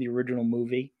Barbarian, the original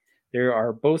movie. They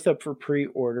are both up for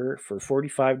pre-order for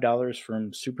 $45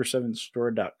 from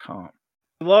super7store.com.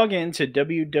 Log in to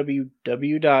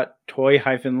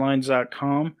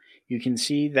www.toy-lines.com. You can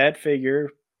see that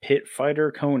figure, Pit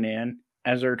Fighter Conan,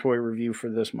 as our toy review for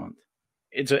this month.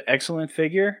 It's an excellent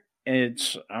figure.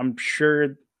 I'm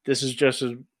sure this is just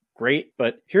as great,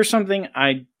 but here's something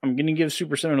I'm going to give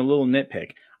Super 7 a little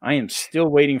nitpick. I am still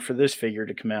waiting for this figure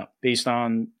to come out based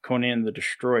on Conan the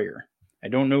Destroyer. I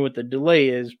don't know what the delay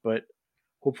is, but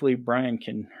hopefully Brian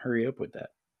can hurry up with that.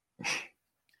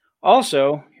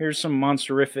 Also, here's some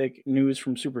Monsterific news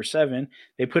from Super 7.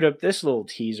 They put up this little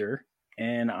teaser,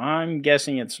 and I'm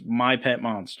guessing it's My Pet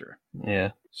Monster. Yeah.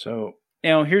 So,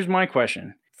 now here's my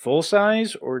question. Full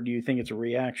size, or do you think it's a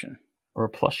reaction? Or a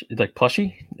plush, like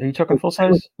plushy? Are you talking full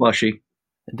size? Plushy.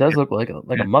 It does look like a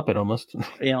Muppet almost.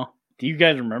 Yeah. Do you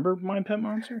guys remember My Pet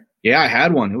Monster? Yeah, I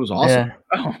had one. It was awesome.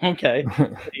 Yeah. Oh, okay.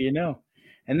 You know.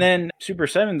 And then Super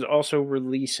 7's also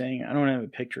releasing, I don't have a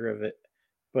picture of it,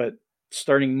 but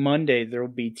starting Monday, they'll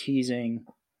be teasing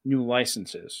new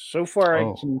licenses. So far,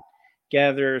 I can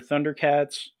gather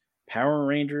Thundercats, Power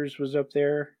Rangers was up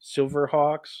there,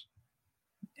 Silverhawks,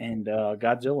 and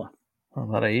Godzilla. A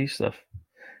lot of 80s stuff.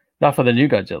 Not for the new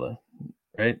Godzilla,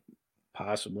 right?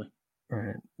 Possibly.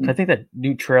 Right. I think that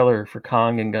new trailer for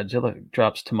Kong and Godzilla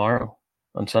drops tomorrow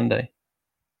on Sunday,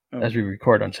 as we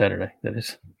record on Saturday. That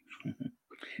is.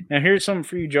 Now here's something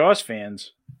for you Jaws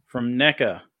fans from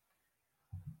NECA.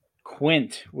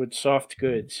 Quint with soft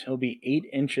goods. He'll be 8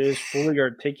 inches, fully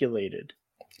articulated.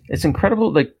 It's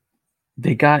incredible. Like,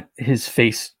 they got his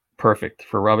face perfect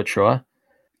for Robert Shaw.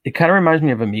 It kind of reminds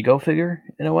me of a Mego figure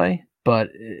in a way, but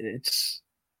it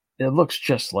looks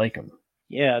just like him.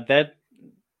 Yeah,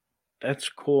 that's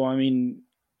cool. I mean,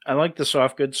 I like the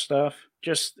soft goods stuff.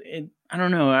 I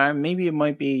don't know. Maybe it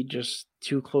might be just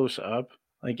too close up.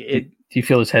 Like it. Do you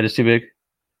feel his head is too big?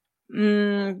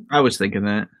 I was thinking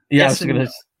that. Yeah,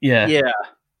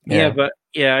 yes but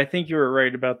I think you were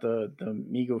right about the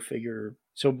Mego figure.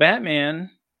 So Batman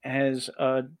has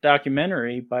a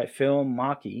documentary by Phil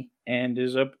Mackey and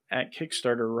is up at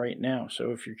Kickstarter right now.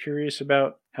 So if you're curious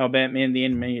about how Batman the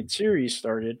Animated Series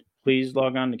started, please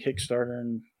log on to Kickstarter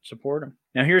and support him.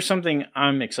 Now here's something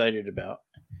I'm excited about.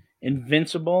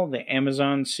 Invincible, the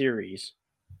Amazon series,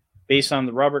 based on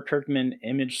the Robert Kirkman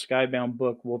Image Skybound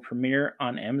book, will premiere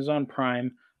on Amazon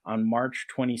Prime on March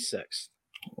 26th.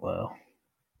 Wow.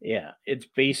 Yeah, it's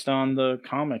based on the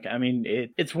comic. I mean,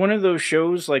 it's one of those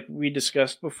shows like we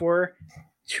discussed before,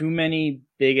 too many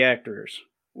big actors,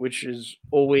 which is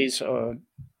always a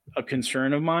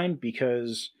concern of mine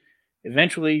because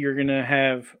eventually you're going to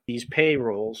have these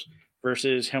payrolls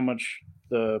versus how much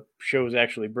the show is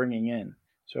actually bringing in.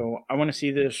 So I want to see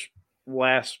this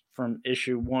last from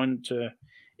issue 1 to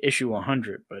issue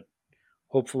 100, but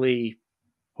hopefully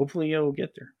it'll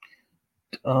get there.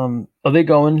 Are they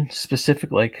going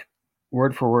specific, like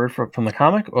word for word from the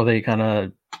comic, or are they kind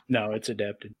of? No, it's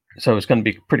adapted. So it's going to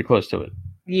be pretty close to it.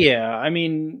 Yeah, I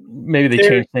mean, maybe they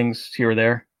change things here or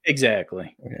there.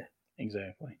 Exactly. Okay.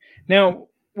 Exactly. Now,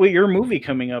 with your movie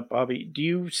coming up, Bobby, do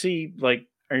you see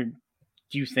do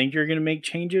you think you're going to make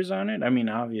changes on it? I mean,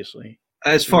 obviously.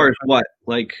 As far as what,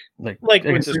 like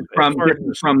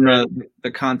from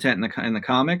the content in the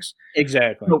comics,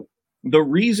 exactly. So the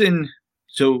reason,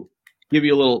 give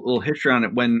you a little history on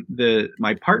it. When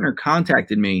my partner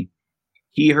contacted me,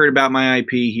 he heard about my IP,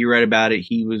 he read about it,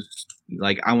 he was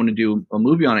like, I want to do a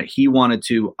movie on it. He wanted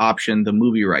to option the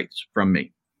movie rights from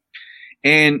me,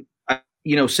 and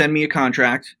send me a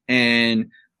contract, and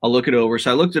I'll look it over.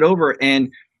 So I looked it over,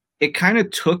 and it kind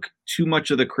of took too much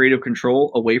of the creative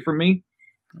control away from me.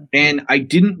 And I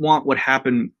didn't want what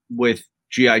happened with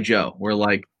G.I. Joe, where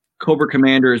like Cobra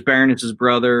Commander is Baroness's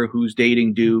brother who's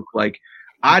dating Duke. Like,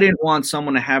 I didn't want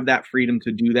someone to have that freedom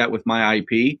to do that with my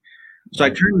IP. So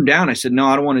I turned him down. I said, no,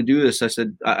 I don't want to do this. I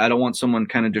said, I don't want someone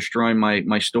kind of destroying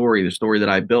my story, the story that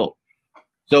I built.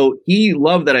 So he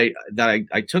loved that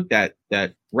I took that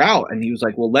route. And he was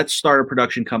like, well, let's start a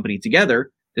production company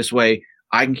together. This way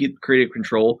I can keep creative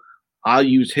control. I'll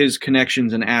use his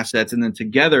connections and assets. And then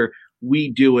together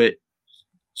we do it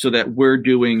so that we're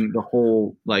doing the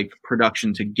whole like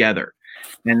production together.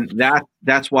 And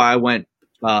that's why I went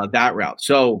that route.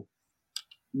 So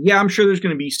yeah, I'm sure there's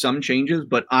going to be some changes,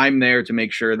 but I'm there to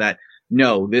make sure that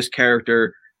no, this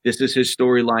character, this is his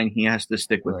storyline. He has to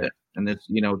stick with it. And this,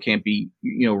 it can't be,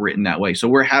 written that way. So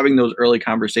we're having those early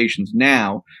conversations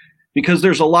now because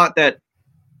there's a lot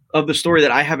of the story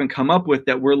that I haven't come up with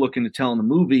that we're looking to tell in the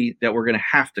movie that we're going to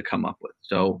have to come up with.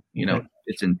 So,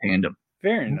 it's in tandem.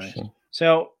 Very nice.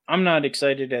 So I'm not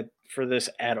excited for this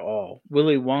at all.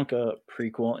 Willy Wonka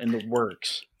prequel in the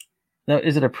works. Now,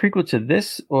 is it a prequel to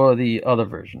this or the other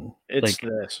version? It's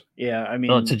this. Yeah, I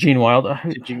mean... it's a Gene Wilder?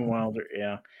 To Gene Wilder,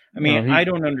 yeah. I mean, I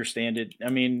don't understand it. I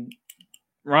mean,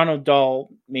 Ronald Dahl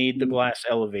made The Glass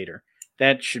Elevator.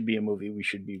 That should be a movie we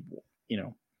should be,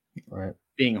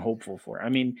 being hopeful for. I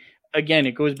mean, again,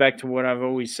 it goes back to what I've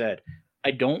always said.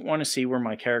 I don't want to see where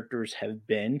my characters have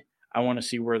been. I want to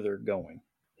see where they're going.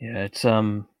 Yeah, it's I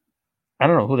don't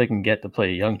know who they can get to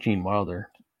play young Gene Wilder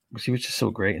because he was just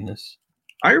so great in this.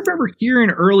 I remember hearing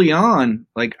early on,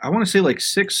 like I want to say like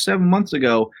 6-7 months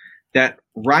ago, that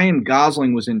Ryan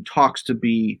Gosling was in talks to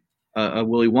be a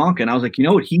Willy Wonka, and I was like,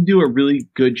 what, he'd do a really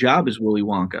good job as Willy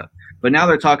Wonka. But now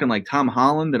they're talking like Tom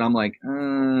Holland, and I'm like,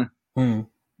 no.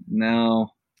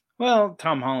 Well,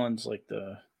 Tom Holland's like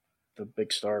the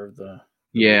big star of the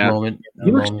moment.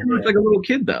 He looks too much like a little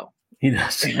kid, though. He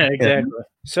does. Yeah, exactly.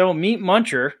 So meet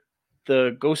Muncher,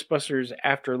 the Ghostbusters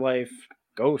Afterlife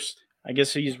ghost. I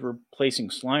guess he's replacing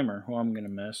Slimer, who I'm gonna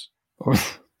miss.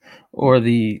 Or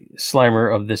the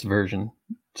Slimer of this version,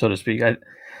 so to speak.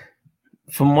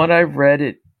 From what I've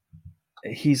read,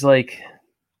 he's like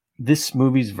this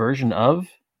movie's version of.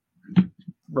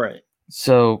 Right.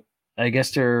 So I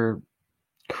guess they're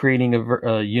creating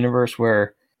a universe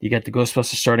where you get the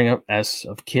Ghostbusters starting up as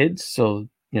of kids. So,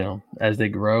 as they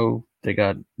grow, they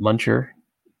got Muncher,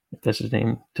 if that's his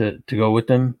name, to go with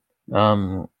them.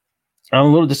 I'm a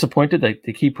little disappointed that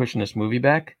they keep pushing this movie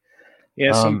back.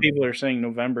 Yeah, some people are saying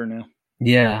November now.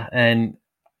 Yeah, and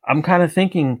I'm kind of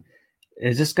thinking,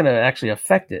 is this going to actually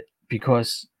affect it?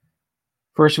 Because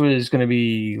first it was going to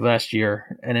be last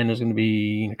year, and then it was going to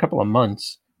be in a couple of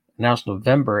months. Now it's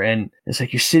November, and it's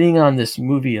like you're sitting on this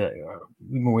movie we've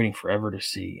been waiting forever to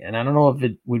see. And I don't know if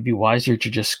it would be wiser to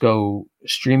just go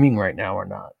streaming right now or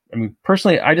not. I mean,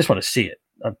 personally, I just want to see it.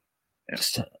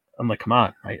 I'm like, come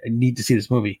on, I need to see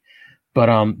this movie. But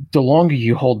the longer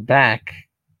you hold back,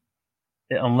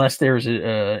 unless there's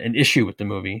an issue with the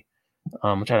movie,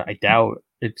 which I doubt,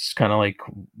 it's kind of like,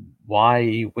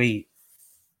 why wait?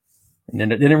 And then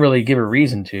they didn't really give a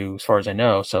reason to, as far as I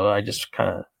know. So I just kind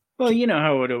of. Well, you know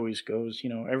how it always goes.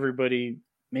 Everybody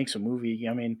makes a movie.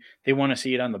 I mean, they want to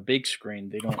see it on the big screen.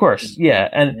 They don't. Of course,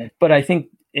 yeah, but I think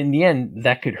in the end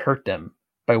that could hurt them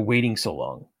by waiting so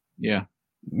long. Yeah.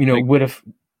 What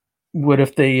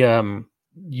if they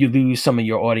you lose some of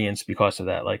your audience because of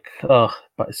that? Like,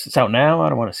 but it's out now. I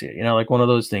don't want to see it. Like one of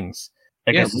those things.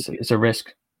 I guess it's a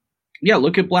risk. Yeah,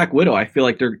 look at Black Widow. I feel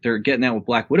like they're getting that with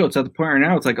Black Widow. It's at the point right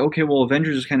now. It's like, okay, well,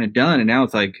 Avengers is kind of done, and now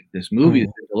it's like this movie is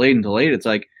delayed and delayed. It's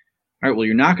like, all right, well,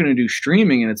 you're not going to do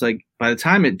streaming, and it's like by the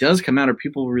time it does come out, are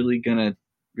people really gonna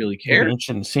really care?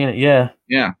 Interested in seeing it? Yeah.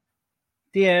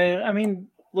 Yeah. I mean,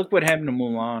 look what happened to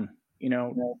Mulan.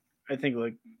 I think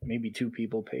like maybe 2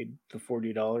 people paid the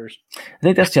 $40. I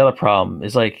think that's the other problem.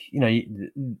 Is like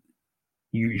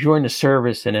you join the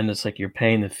service and then it's like you're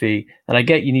paying the fee, and I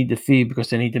get you need the fee because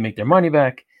they need to make their money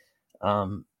back.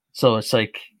 So it's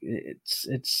like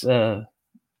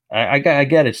I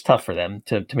get it's tough for them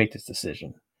to make this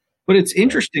decision. But it's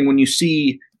interesting when you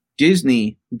see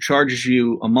Disney, who charges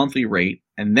you a monthly rate,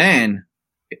 and then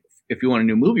if you want a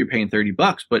new movie, you're paying $30.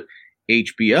 But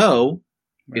HBO,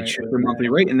 it's your monthly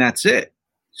rate, and that's it.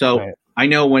 So I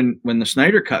know when the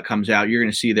Snyder Cut comes out, you're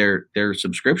going to see their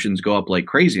subscriptions go up like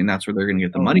crazy, and that's where they're going to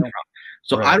get the money from.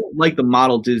 So I don't like the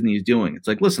model Disney is doing. It's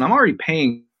like, listen, I'm already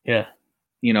paying. Yeah.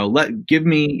 Give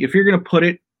me, if you're going to put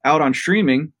it out on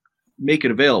streaming, make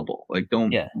it available. Like,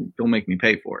 don't make me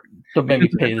pay for it. Don't make me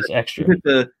pay this extra.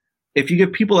 If you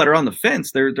get people that are on the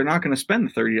fence, they're not going to spend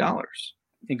the $30.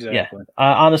 Exactly.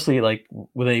 Yeah. Honestly, like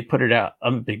when they put it out,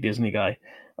 I'm a big Disney guy.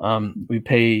 We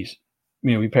pay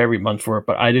every month for it,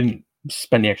 but I didn't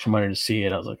spend the extra money to see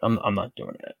it. I was like, I'm not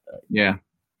doing it. Yeah.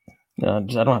 I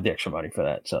don't have the extra money for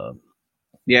that. So.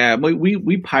 Yeah,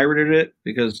 we pirated it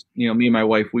because me and my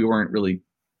wife, we weren't really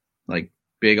like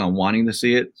big on wanting to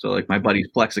see it. So like my buddy's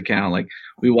Plex account, like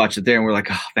we watched it there and we're like,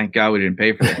 oh, thank God we didn't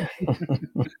pay for that.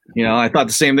 I thought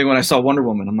the same thing when I saw Wonder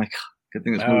Woman. I'm like, good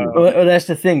thing this movie. Well, that's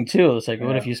the thing too. It's like,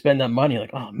 what if you spend that money?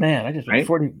 Like, oh man, I just paid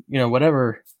 40,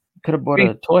 whatever. Could have bought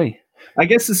a toy. I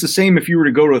guess it's the same if you were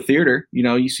to go to a theater.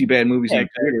 You see bad movies in a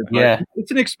theater. Yeah,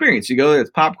 it's an experience. You go there, it's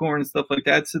popcorn and stuff like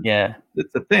that.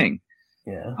 It's a thing.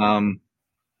 Yeah.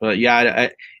 But yeah,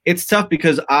 it's tough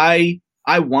because I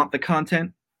want the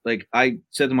content. Like I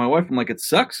said to my wife, I'm like, it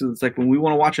sucks. It's like when we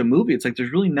want to watch a movie, it's like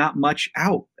there's really not much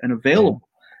out and available,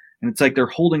 and it's like they're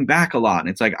holding back a lot. And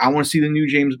it's like I want to see the new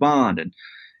James Bond, and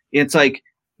it's like,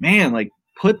 man, like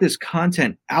put this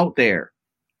content out there.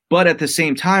 But at the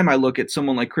same time, I look at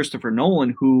someone like Christopher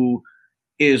Nolan, who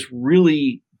is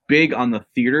really big on the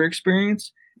theater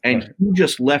experience, and he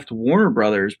just left Warner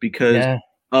Brothers because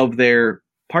of their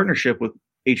partnership with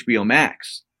HBO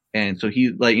Max. And so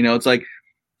he it's like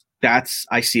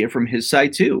I see it from his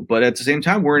side too. But at the same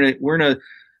time, we're in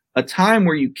a time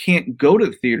where you can't go to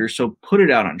the theater, so put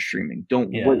it out on streaming. Don't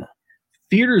wait.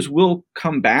 Theaters will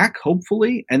come back,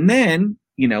 hopefully, and then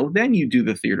then you do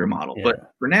the theater model. Yeah.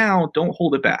 But for now, don't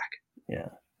hold it back. Yeah.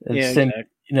 Exactly.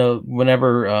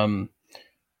 Whenever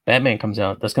Batman comes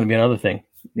out, that's going to be another thing.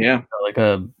 Yeah.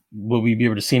 Will we be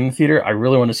able to see him in the theater? I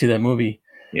really want to see that movie.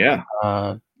 Yeah.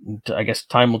 I guess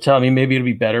time will tell. I mean, maybe it'll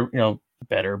be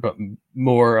better, but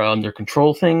more under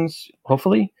control things,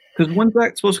 hopefully. Because when's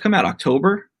that supposed to come out?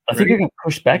 October? I think it got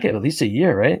pushed back at least a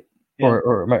year, right? Yeah.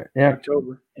 Or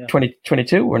October. Yeah.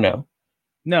 2022 or no?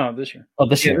 No, this year. Oh,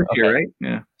 this year. This year, right?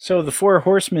 Yeah. So the 4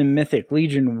 Horsemen Mythic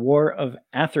Legion War of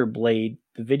Atherblade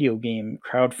the video game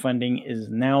crowdfunding is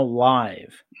now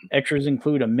live. Extras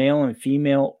include a male and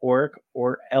female orc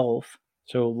or elf.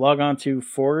 So log on to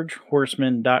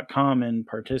forgehorseman.com and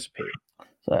participate.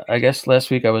 So I guess last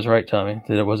week I was right, Tommy,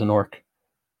 that it was an orc.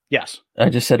 Yes. I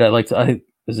just said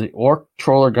is it orc,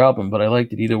 troll, or goblin, but I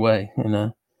liked it either way.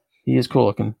 And he is cool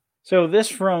looking. So this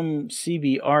from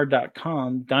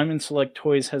CBR.com, Diamond Select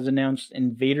Toys has announced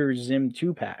Invader Zim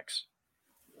 2-packs.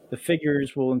 The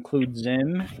figures will include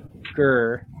Zim,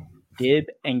 Gur, Dib,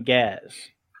 and Gaz.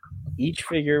 Each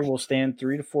figure will stand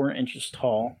 3 to 4 inches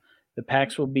tall. The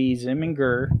packs will be Zim and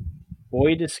Gur,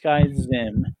 Boy Disguised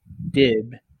Zim,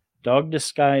 Dib, Dog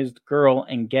Disguised Girl,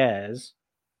 and Gaz.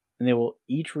 And they will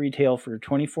each retail for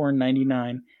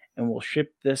 $24.99 and will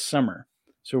ship this summer.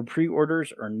 So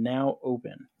pre-orders are now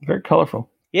open. Very colorful.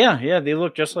 Yeah, they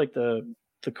look just like the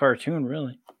cartoon,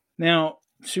 really. Now,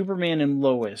 Superman and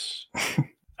Lois.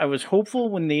 I was hopeful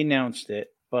when they announced it,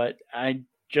 but I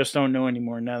just don't know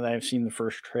anymore now that I've seen the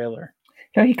first trailer.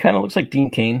 Yeah, he kind of looks like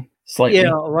Dean Cain, slightly.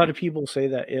 Yeah, a lot of people say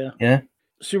that, yeah. Yeah.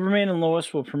 Superman and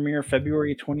Lois will premiere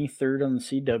February 23rd on the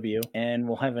CW, and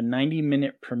we'll have a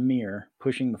 90-minute premiere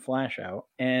pushing the Flash out,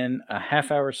 and a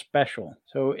half-hour special.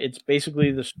 So it's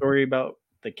basically the story about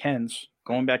the Kents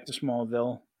going back to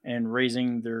Smallville and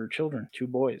raising their children, 2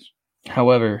 boys.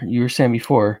 However, you were saying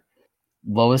before,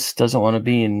 Lois doesn't want to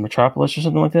be in Metropolis or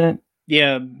something like that?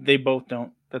 Yeah, they both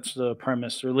don't. That's the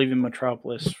premise. They're leaving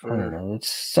Metropolis for... I don't know. It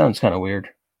sounds kind of weird.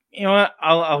 You know what?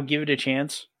 I'll give it a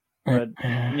chance. But,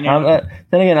 you know,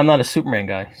 then again, I'm not a Superman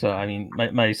guy. So, I mean,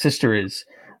 my sister is,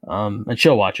 and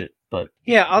she'll watch it. But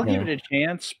yeah, I'll give it a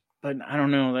chance. But I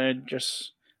don't know.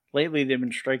 Lately, they've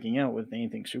been striking out with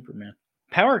anything Superman.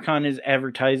 PowerCon is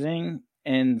advertising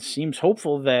and seems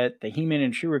hopeful that the He-Man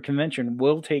and She-Ra convention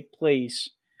will take place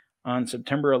on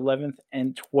September 11th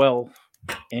and 12th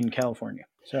in California.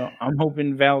 So I'm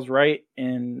hoping Val's right,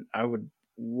 and I would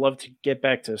love to get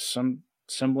back to some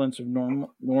semblance of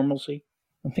normalcy.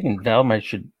 I'm thinking Val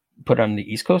should put it on the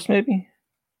East Coast, maybe,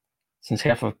 since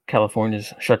half of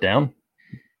California's shut down,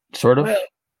 sort of. Well,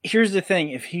 here's the thing: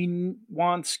 if he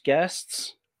wants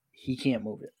guests, he can't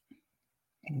move it.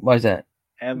 Why is that?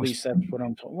 At least that's what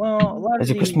I'm told. Well, a lot of is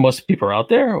it because most people are out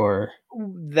there, or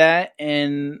that,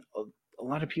 and a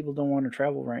lot of people don't want to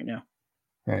travel right now.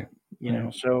 Right. You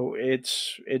know, so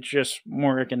it's just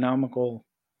more economical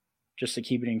just to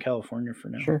keep it in California for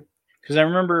now. Sure. Because I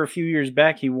remember a few years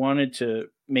back he wanted to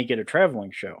make it a traveling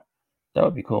show. That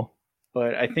would be cool.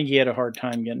 But I think he had a hard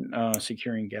time getting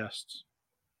securing guests.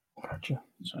 Gotcha.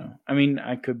 So, I mean,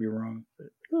 I could be wrong.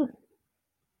 But...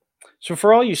 So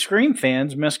for all you Scream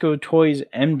fans, Mezco Toys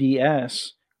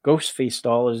MDS Ghostface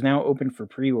doll is now open for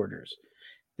pre-orders.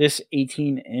 This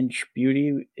 18-inch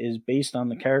beauty is based on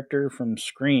the character from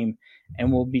Scream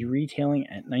and will be retailing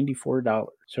at $94.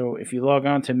 So if you log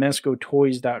on to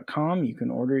mezcotoys.com, you can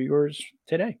order yours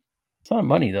today. It's a lot of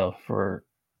money, though, for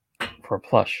a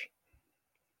plush.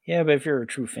 Yeah, but if you're a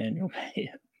true fan, you'll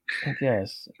pay it.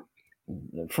 Yes.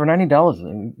 For $90,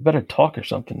 you better talk or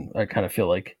something, I kind of feel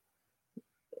like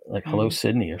Hello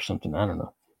Sydney or something. I don't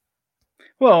know.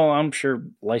 Well, I'm sure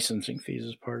licensing fees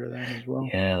is part of that as well.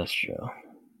 Yeah, that's true.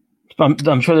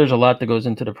 I'm sure there's a lot that goes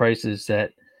into the prices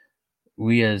that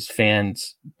we as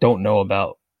fans don't know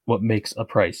about what makes a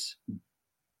price.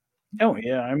 Oh,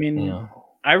 yeah. I mean,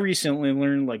 I recently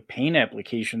learned paint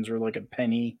applications are like a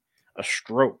penny a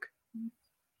stroke.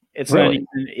 It's really? Not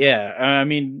even, yeah. I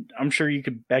mean, I'm sure you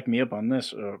could back me up on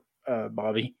this,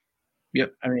 Bobby.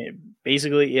 Yep. I mean,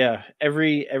 basically, yeah.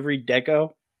 Every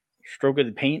deco stroke of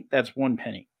the paint, that's 1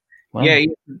 penny. Wow. Yeah,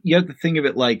 you have to think of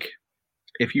it like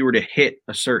if you were to hit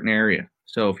a certain area.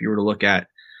 So if you were to look at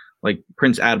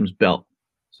Prince Adam's belt.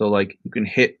 So you can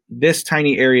hit this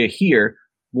tiny area here,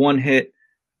 1 hit,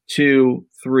 2,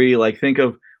 3. Think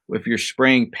of if you're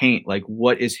spraying paint,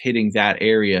 what is hitting that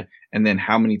area and then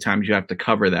how many times you have to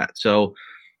cover that. So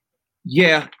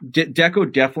yeah,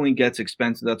 deco definitely gets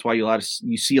expensive. That's why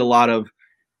you see a lot of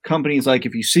companies,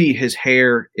 if you see his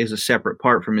hair is a separate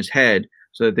part from his head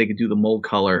so that they could do the mold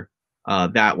color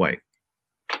that way.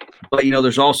 But,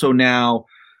 there's also now,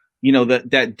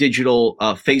 that digital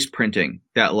face printing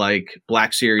that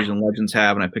Black Series and Legends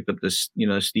have. And I picked up this,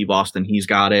 Steve Austin, he's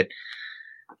got it.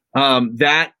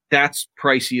 That's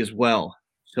pricey as well.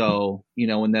 So,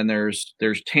 and then there's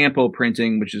tampo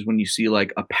printing, which is when you see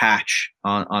a patch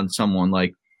on someone,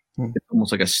 it's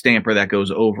almost like a stamper that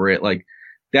goes over it.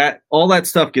 That, all that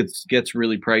stuff gets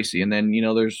really pricey. And then,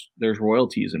 there's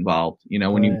royalties involved,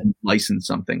 when you license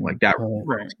something like that,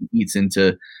 eats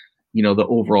into, the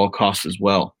overall cost as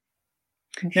well.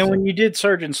 Now, when you did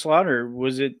Sergeant Slaughter,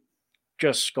 was it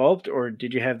just sculpt or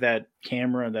did you have that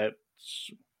camera that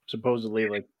supposedly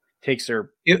like takes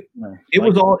their. It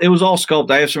was all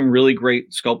sculpt. I have some really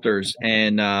great sculptors,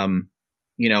 and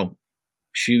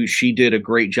she did a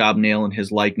great job nailing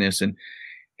his likeness. And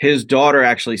his daughter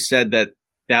actually said that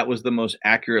was the most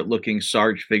accurate looking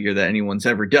Sarge figure that anyone's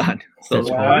ever done. So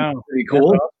wow, that's pretty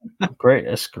cool. That's great.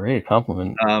 That's a great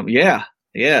compliment. Yeah.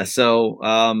 So,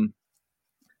 I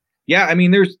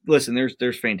mean, there's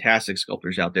fantastic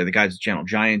sculptors out there. The guys at Gentle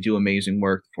Giant do amazing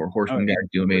work. Four Horsemen guys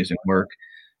do amazing work.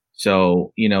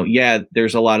 So,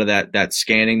 there's a lot of that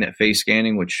scanning, that face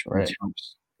scanning, which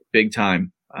helps big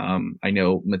time. I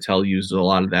know Mattel uses a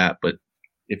lot of that, but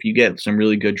if you get some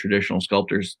really good traditional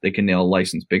sculptors, they can nail a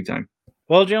license big time.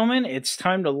 Well, gentlemen, it's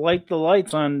time to light the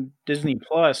lights on Disney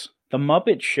Plus. The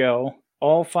Muppet Show,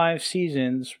 all 5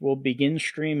 seasons, will begin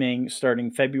streaming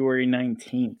starting February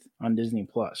 19th on Disney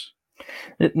Plus.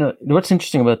 What's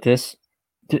interesting about this?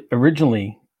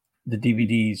 Originally, the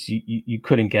DVDs you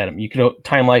couldn't get them.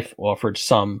 Time Life offered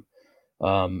some,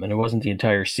 and it wasn't the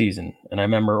entire season. And I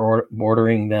remember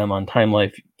ordering them on Time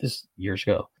Life this years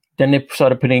ago. Then they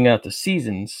started putting out the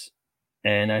seasons,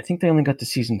 and I think they only got to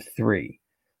season 3.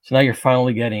 So now you're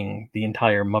finally getting the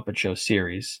entire Muppet Show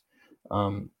series,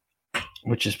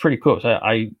 which is pretty cool. So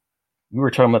we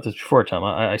were talking about this before, Tom.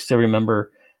 I still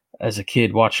remember as a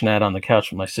kid watching that on the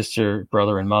couch with my sister,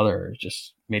 brother, and mother.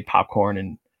 Just made popcorn,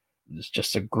 and it's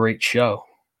just a great show.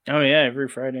 Oh yeah, every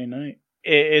Friday night.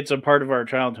 It's a part of our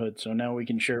childhood, so now we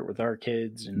can share it with our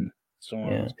kids and so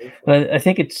on. Yeah. But I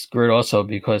think it's great also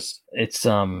because it's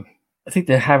I think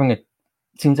they're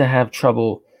seems to have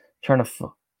trouble trying to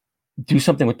do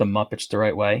something with the Muppets the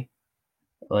right way.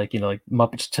 Like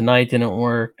Muppets Tonight didn't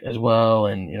work as well,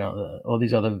 and all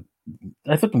these other.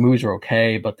 I thought the movies were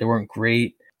okay, but they weren't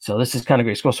great. So this is kind of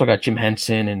great. It's also got Jim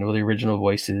Henson and all the original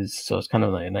voices, so it's kind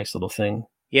of like a nice little thing.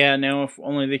 Yeah, now if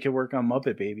only they could work on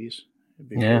Muppet Babies.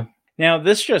 Yeah. Cool. Now,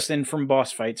 this just in from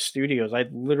Boss Fight Studios. I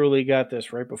literally got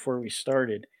this right before we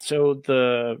started. So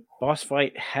the Boss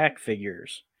Fight hack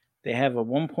figures, they have a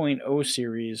 1.0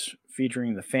 series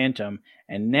featuring the Phantom,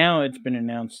 and now it's been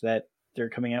announced that they're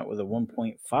coming out with a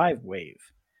 1.5 wave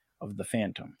of the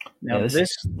Phantom. Now,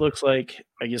 this looks like,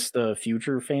 I guess, the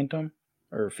future Phantom,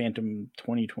 or Phantom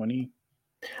 2020.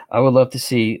 I would love to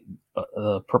see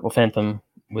the Purple Phantom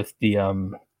with the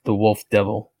Wolf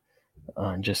Devil.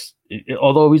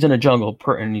 Although he's in a jungle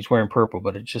and he's wearing purple,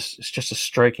 but it's just a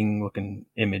striking looking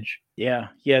image. Yeah,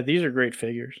 these are great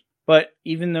figures. But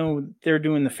even though they're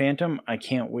doing the Phantom, I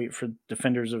can't wait for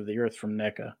Defenders of the Earth from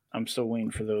NECA. I'm still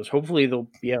waiting for those. Hopefully they'll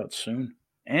be out soon.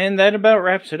 And that about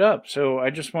wraps it up. So I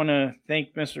just want to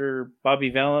thank Mr. Bobby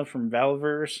Valla from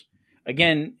Valaverse.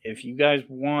 Again, if you guys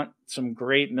want some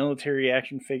great military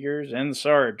action figures and the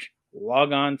Sarge,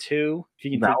 log on to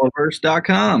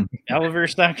Valaverse.com.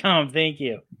 Valaverse.com. Thank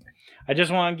you. I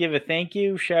just want to give a thank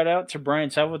you, shout out to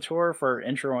Brian Salvatore for our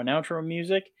intro and outro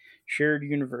music, Shared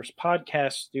Universe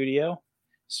Podcast Studio,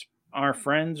 our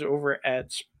friends over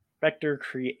at Spectre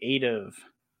Creative.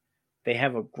 They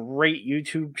have a great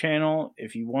YouTube channel.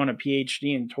 If you want a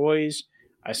PhD in toys,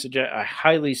 I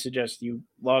highly suggest you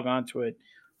log on to it.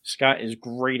 Scott is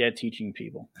great at teaching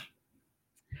people.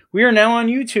 We are now on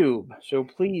YouTube, so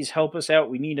please help us out.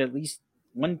 We need at least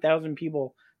 1,000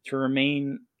 people to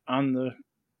remain on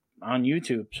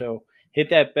YouTube. So hit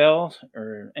that bell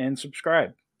and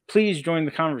subscribe. Please join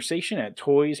the conversation at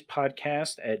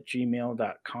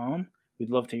toyspodcast@gmail.com. We'd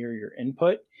love to hear your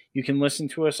input. You can listen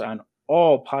to us on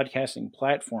all podcasting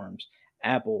platforms,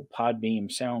 Apple, Podbeam,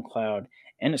 SoundCloud,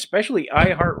 and especially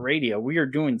iHeartRadio. We are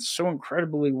doing so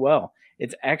incredibly well.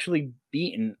 It's actually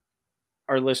beaten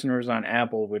our listeners on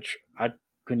Apple, which I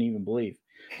couldn't even believe.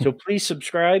 So please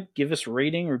subscribe, give us a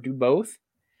rating, or do both.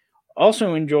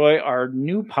 Also enjoy our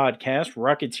new podcast,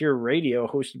 Rocketeer Radio,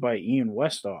 hosted by Ian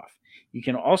Westoff. You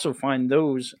can also find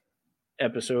those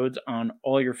episodes on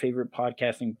all your favorite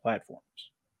podcasting platforms.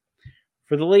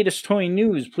 For the latest toy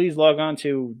news, please log on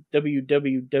to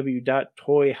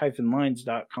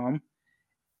www.toy-lines.com.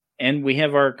 And we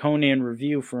have our Conan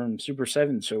review from Super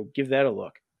 7, so give that a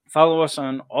look. Follow us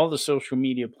on all the social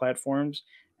media platforms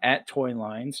at Toy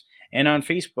Lines. And on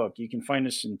Facebook, you can find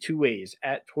us in 2 ways,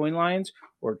 at Toy Lines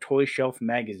or Toy Shelf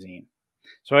Magazine.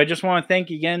 So I just want to thank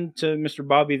again to Mr.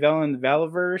 Bobby Valla and the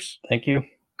Valaverse. Thank you.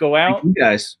 Go out. Thank you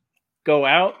guys. Go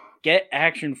out. Get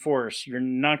Action Force. You're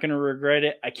not going to regret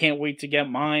it. I can't wait to get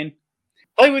mine.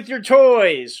 Play with your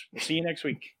toys. We'll see you next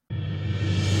week.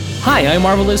 Hi, I'm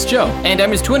Marvelous Joe. And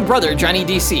I'm his twin brother, Johnny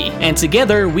DC. And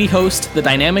together we host the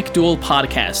Dynamic Duel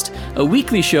Podcast, a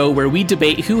weekly show where we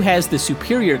debate who has the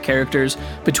superior characters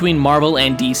between Marvel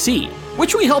and DC.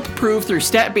 which we help prove through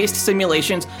stat-based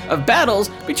simulations of battles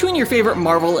between your favorite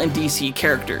Marvel and DC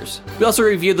characters. We also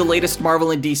review the latest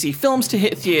Marvel and DC films to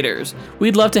hit theaters.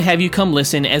 We'd love to have you come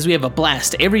listen as we have a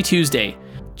blast every Tuesday.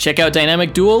 Check out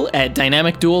Dynamic Duel at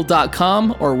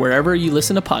dynamicduel.com or wherever you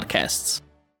listen to podcasts.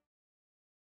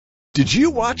 Did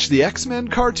you watch the X-Men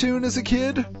cartoon as a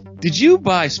kid? Did you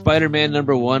buy Spider-Man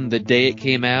 #1 the day it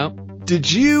came out?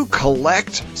 Did you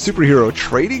collect superhero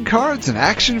trading cards and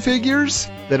action figures?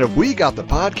 Then have we got the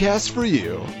podcast for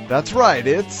you. That's right,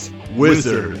 it's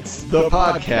Wizards, the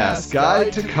podcast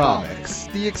guide to comics.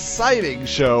 The exciting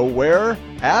show where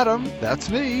Adam, that's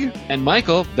me, And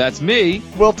Michael, that's me,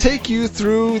 will take you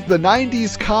through the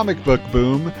 90s comic book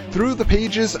boom through the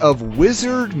pages of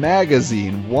Wizard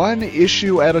magazine, one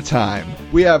issue at a time.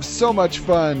 We have so much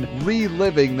fun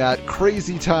reliving that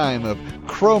crazy time of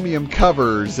chromium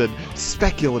covers and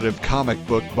speculative comic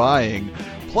book buying.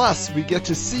 Plus, we get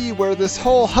to see where this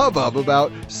whole hubbub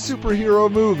about superhero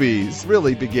movies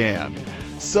really began.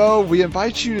 So, we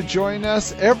invite you to join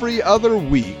us every other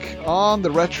week on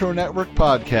the Retro Network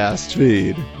podcast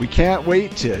feed. We can't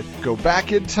wait to go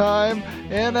back in time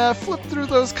and flip through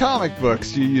those comic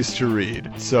books you used to read.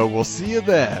 So, we'll see you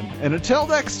then. And until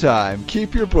next time,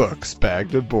 keep your books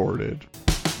bagged and boarded.